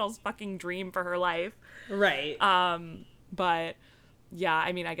Lea Michele's fucking dream for her life. Right. But yeah,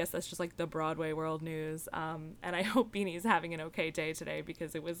 I mean, I guess that's just like the Broadway world news. And I hope Beanie's having an okay day today,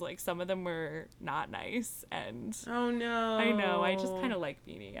 because it was like some of them were not nice. And oh no. I know. I just kind of like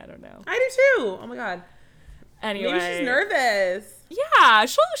Beanie. I don't know. I do too. Oh my God. Anyway, maybe she's nervous. Yeah,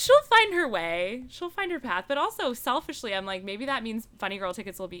 she'll find her way. She'll find her path. But also, selfishly, I'm like, maybe that means Funny Girl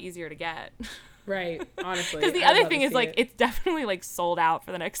tickets will be easier to get. Right, honestly. Because the other thing is, like, it's definitely like sold out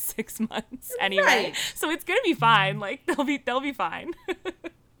for the next 6 months anyway. Right. So it's gonna be fine. Like, they'll be fine.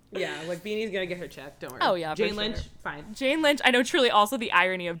 Yeah, like Beanie's gonna get her check. Don't worry. Oh yeah, Jane for Lynch, sure. fine. Jane Lynch. I know. Truly, also the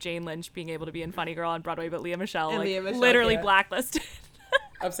irony of Jane Lynch being able to be in Funny Girl on Broadway, but Lea Michele, And like, Lea Michele, literally yeah. blacklisted.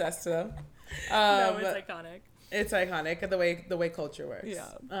 Obsessed though. No, it's iconic. It's iconic the way culture works. Yeah.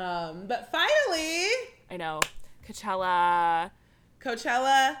 But finally, I know. Coachella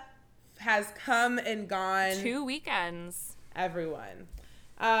has come and gone. 2 weekends. Everyone.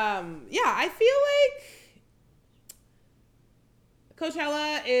 Yeah, I feel like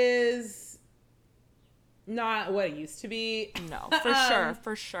Coachella is not what it used to be. No,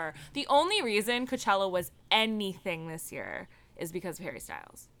 for sure. The only reason Coachella was anything this year is because of Harry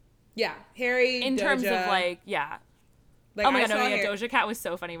Styles. Yeah, Harry. In Doja. terms of like, yeah. Like, oh my I God, no, saw yeah, Doja Cat was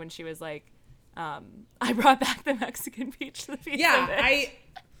so funny when she was like, I brought back the Mexican beach to the pizza. Yeah,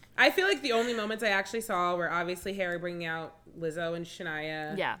 I feel like the only moments I actually saw were obviously Harry bringing out Lizzo and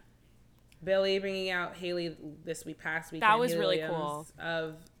Shania. Yeah. Billy bringing out Haley past weekend. That was Haley really Williams cool.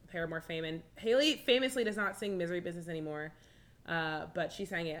 Of Paramore fame. And Haley famously does not sing Misery Business anymore, but she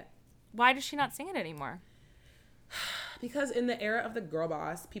sang it. Why does she not sing it anymore? Because in the era of the girl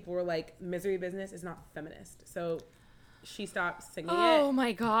boss, people were like, Misery Business is not feminist. So she stopped singing it. Oh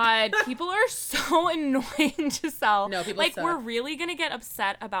my God. People are so annoying to sell. No, people like, suck. we're really going to get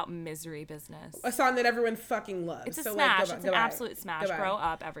upset about Misery Business. A song that everyone fucking loves. It's a so smash. Like, It's an absolute smash. Goodbye. Grow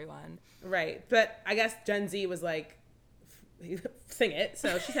up, everyone. Right. But I guess Gen Z was like, sing it.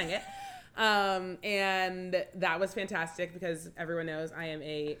 So she sang it. And that was fantastic because everyone knows I am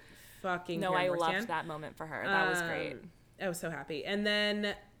a fucking Paramore I loved stan. that moment for her. That was great. I was so happy. And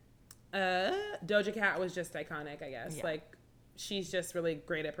then Doja Cat was just iconic, I guess. Yeah. Like, she's just really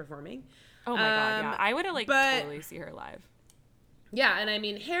great at performing. Oh my God, yeah. I would have, like, totally see her live. Yeah, and I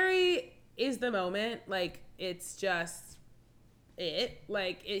mean, Harry is the moment. Like, it's just it.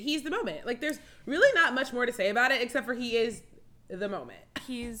 Like, he's the moment. Like, there's really not much more to say about it except for he is the moment.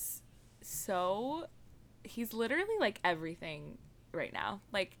 He's literally, like, everything right now.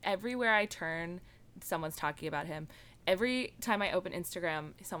 Like, everywhere I turn, someone's talking about him. Every time I open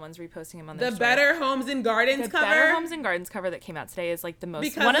Instagram, someone's reposting him on their The story. Better Homes and Gardens cover. The Better Homes and Gardens cover that came out today is like the most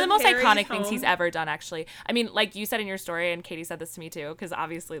Because one of the most Harry's iconic things he's home. ever done, actually. I mean, like you said in your story, and Katie said this to me too, because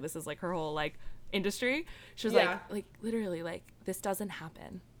obviously this is like her whole like industry. She was Yeah. like literally like this doesn't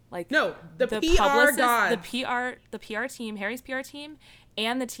happen. Like No, the PR publicist, god. the PR team, Harry's PR team,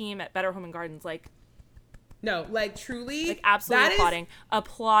 and the team at Better Home and Gardens, like No, like truly. like absolutely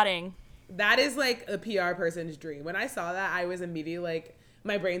applauding. That is like a PR person's dream. When I saw that, I was immediately like,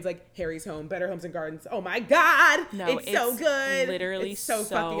 my brain's like, Harry's home, Better Homes and Gardens. Oh my God. No, it's so good. Literally it's so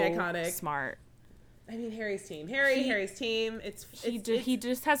fucking iconic. Smart. I mean, Harry's team. Harry's team. He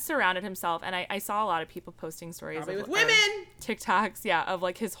just has surrounded himself, and I saw a lot of people posting stories Probably of with women. TikToks, yeah, of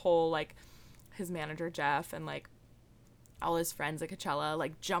like his whole like his manager Jeff and like all his friends at Coachella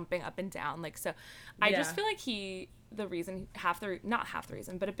like jumping up and down. Like, so I just feel like not half the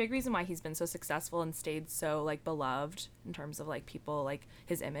reason, but a big reason why he's been so successful and stayed so like beloved in terms of like people, like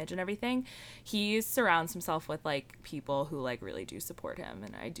his image and everything, he surrounds himself with like people who like really do support him,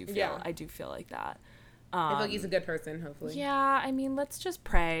 and I do feel like that. I feel like he's a good person, hopefully. Yeah, I mean, let's just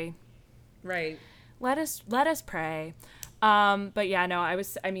pray. Right. Let us pray. But yeah, no, the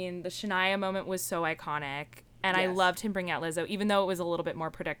Shania moment was so iconic. And I loved him bringing out Lizzo, even though it was a little bit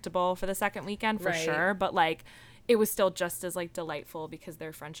more predictable for the second weekend, for sure. But, like, it was still just as, like, delightful because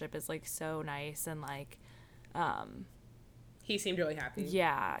their friendship is, like, so nice. And, like, he seemed really happy.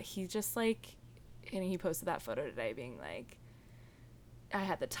 Yeah, he just, like, and he posted that photo today being, like, I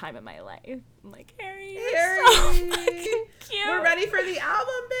had the time of my life. I'm like, Harry, you're so fucking cute. We're ready for the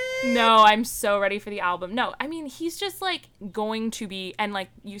album, babe. No, I'm so ready for the album. No, I mean, he's just, like, going to be, and, like,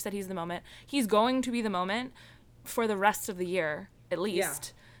 you said he's the moment. He's going to be the moment for the rest of the year, at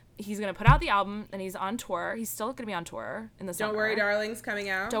least. Yeah. He's going to put out the album, and he's on tour. He's still going to be on tour in the summer. Don't Worry, Darling's coming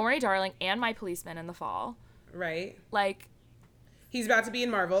out. Don't Worry, Darling, and My Policeman in the fall. Right. Like, he's about to be in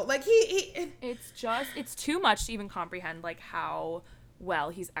Marvel. Like, it's too much to even comprehend, like, how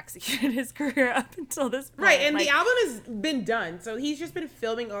well he's executed his career up until this point. Right, and like, the album has been done, so he's just been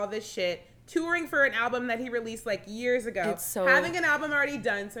filming all this shit touring for an album that he released like years ago, having an album already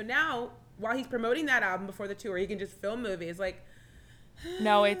done. So now, while he's promoting that album before the tour, he can just film movies. Like,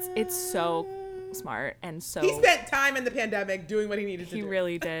 no, it's so smart and so. He spent time in the pandemic doing what he needed to do. He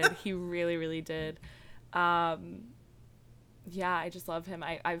really did. He really, really did. Yeah, I just love him.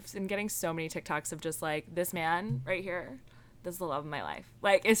 I've been getting so many TikToks of just like, this man right here, this is the love of my life.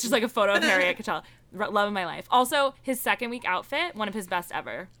 Like, it's just like a photo of Harry at Coachella. Love of my life. Also, his second week outfit, one of his best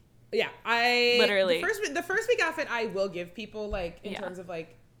ever. Yeah, literally the first week outfit I will give people, like, in terms of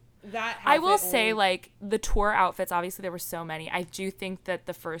like that outfit. I will say, like, the tour outfits, obviously there were so many. I do think that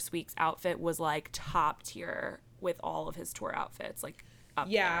the first week's outfit was like top tier with all of his tour outfits, like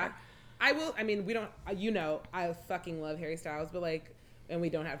up there. I mean, we don't, I fucking love Harry Styles, but like, and we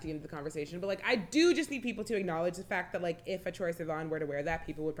don't have to get into the conversation, but like, I do just need people to acknowledge the fact that like, if a Troye Sivan were to wear that,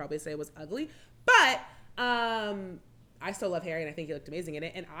 people would probably say it was ugly, but I still love Harry and I think he looked amazing in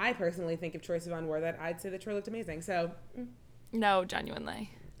it. And I personally think if Troye Sivan wore that, I'd say that Troye looked amazing. So. No,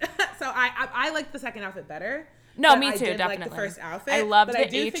 genuinely. So I like the second outfit better. No, me too, definitely. I like the first outfit. I love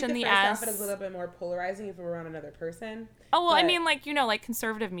the H and the S. The first outfit is a little bit more polarizing if it were on another person. Oh, well, I mean, like, like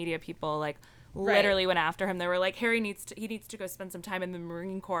conservative media people, like, literally went after him. They were like, he needs to go spend some time in the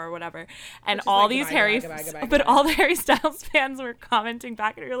Marine Corps or whatever. And all these all the Harry Styles fans were commenting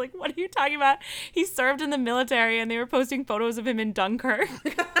back, and you're like, what are you talking about? He served in the military, and they were posting photos of him in Dunkirk.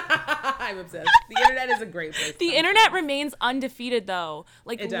 I'm obsessed. The internet is a great place. The internet remains undefeated, though.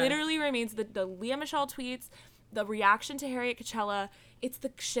 Like, literally remains. The Lea Michele tweets, the reaction to Harry at Coachella, it's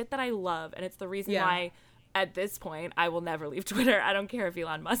the shit that I love, and it's the reason why at this point I will never leave Twitter. I don't care if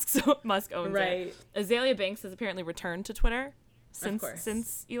Elon Musk owns it. Azealia Banks has apparently returned to Twitter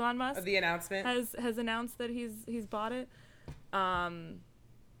since Elon Musk the announcement has announced that he's bought it. No,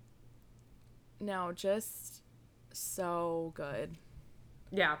 just so good.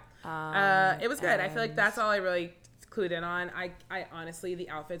 Yeah. It was good. I feel like that's all I really clued in on. I honestly, the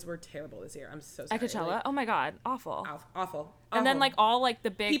outfits were terrible this year. I'm so sorry. At Coachella? Like, oh my God. Awful. Awful. And then like all like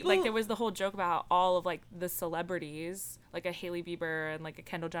the big, like there was the whole joke about all of like the celebrities, like a Hailey Bieber and like a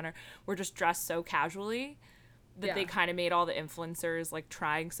Kendall Jenner, were just dressed so casually that they kind of made all the influencers like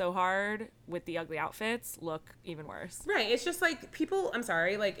trying so hard with the ugly outfits look even worse. Right. It's just like people, I'm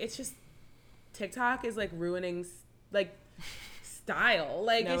sorry, like it's just TikTok is like ruining like style.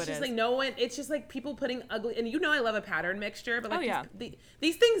 Like it's just like no one, it's just like people putting ugly, and I love a pattern mixture, but like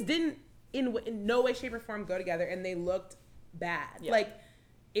these things didn't in no way, shape, or form go together, and they looked bad. Like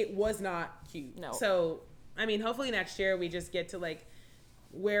it was not cute. No. So I mean, hopefully next year we just get to like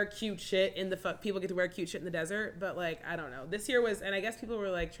wear cute shit in the people get to wear cute shit in the desert. But like I don't know. This year was, and I guess people were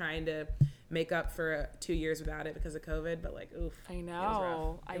like trying to make up for 2 years without it because of COVID. But like, oof. I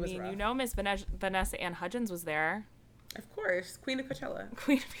know. I mean, Miss Vanessa Ann Hudgens was there. Of course, Queen of Coachella.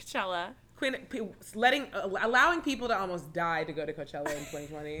 Allowing people to almost die to go to Coachella in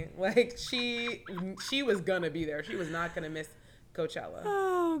 2020. Like she was gonna be there. She was not gonna miss Coachella.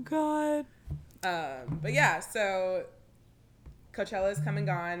 Oh God. But yeah, so Coachella is come and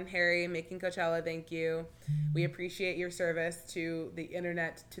gone. Harry, making Coachella, thank you. We appreciate your service to the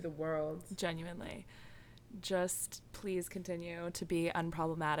internet, to the world. Genuinely. Just please continue to be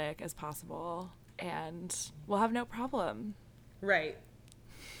unproblematic as possible, and we'll have no problem. Right.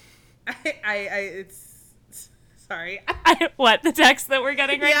 It's sorry. What, the text that we're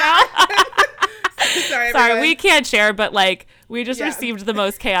getting right now? Sorry, we can't share, but like we just received the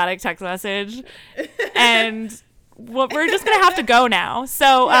most chaotic text message, and we're just gonna have to go now.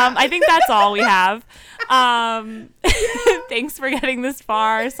 So I think that's all we have. Thanks for getting this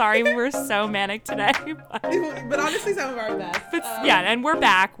far. Sorry we were so manic today, but honestly some of our best. But and we're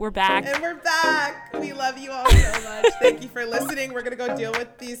back. We love you all so much. Thank you for listening. We're gonna go deal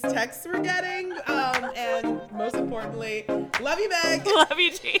with these texts we're getting, and most importantly, love you, Meg. Love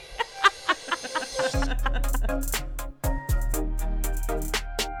you, G.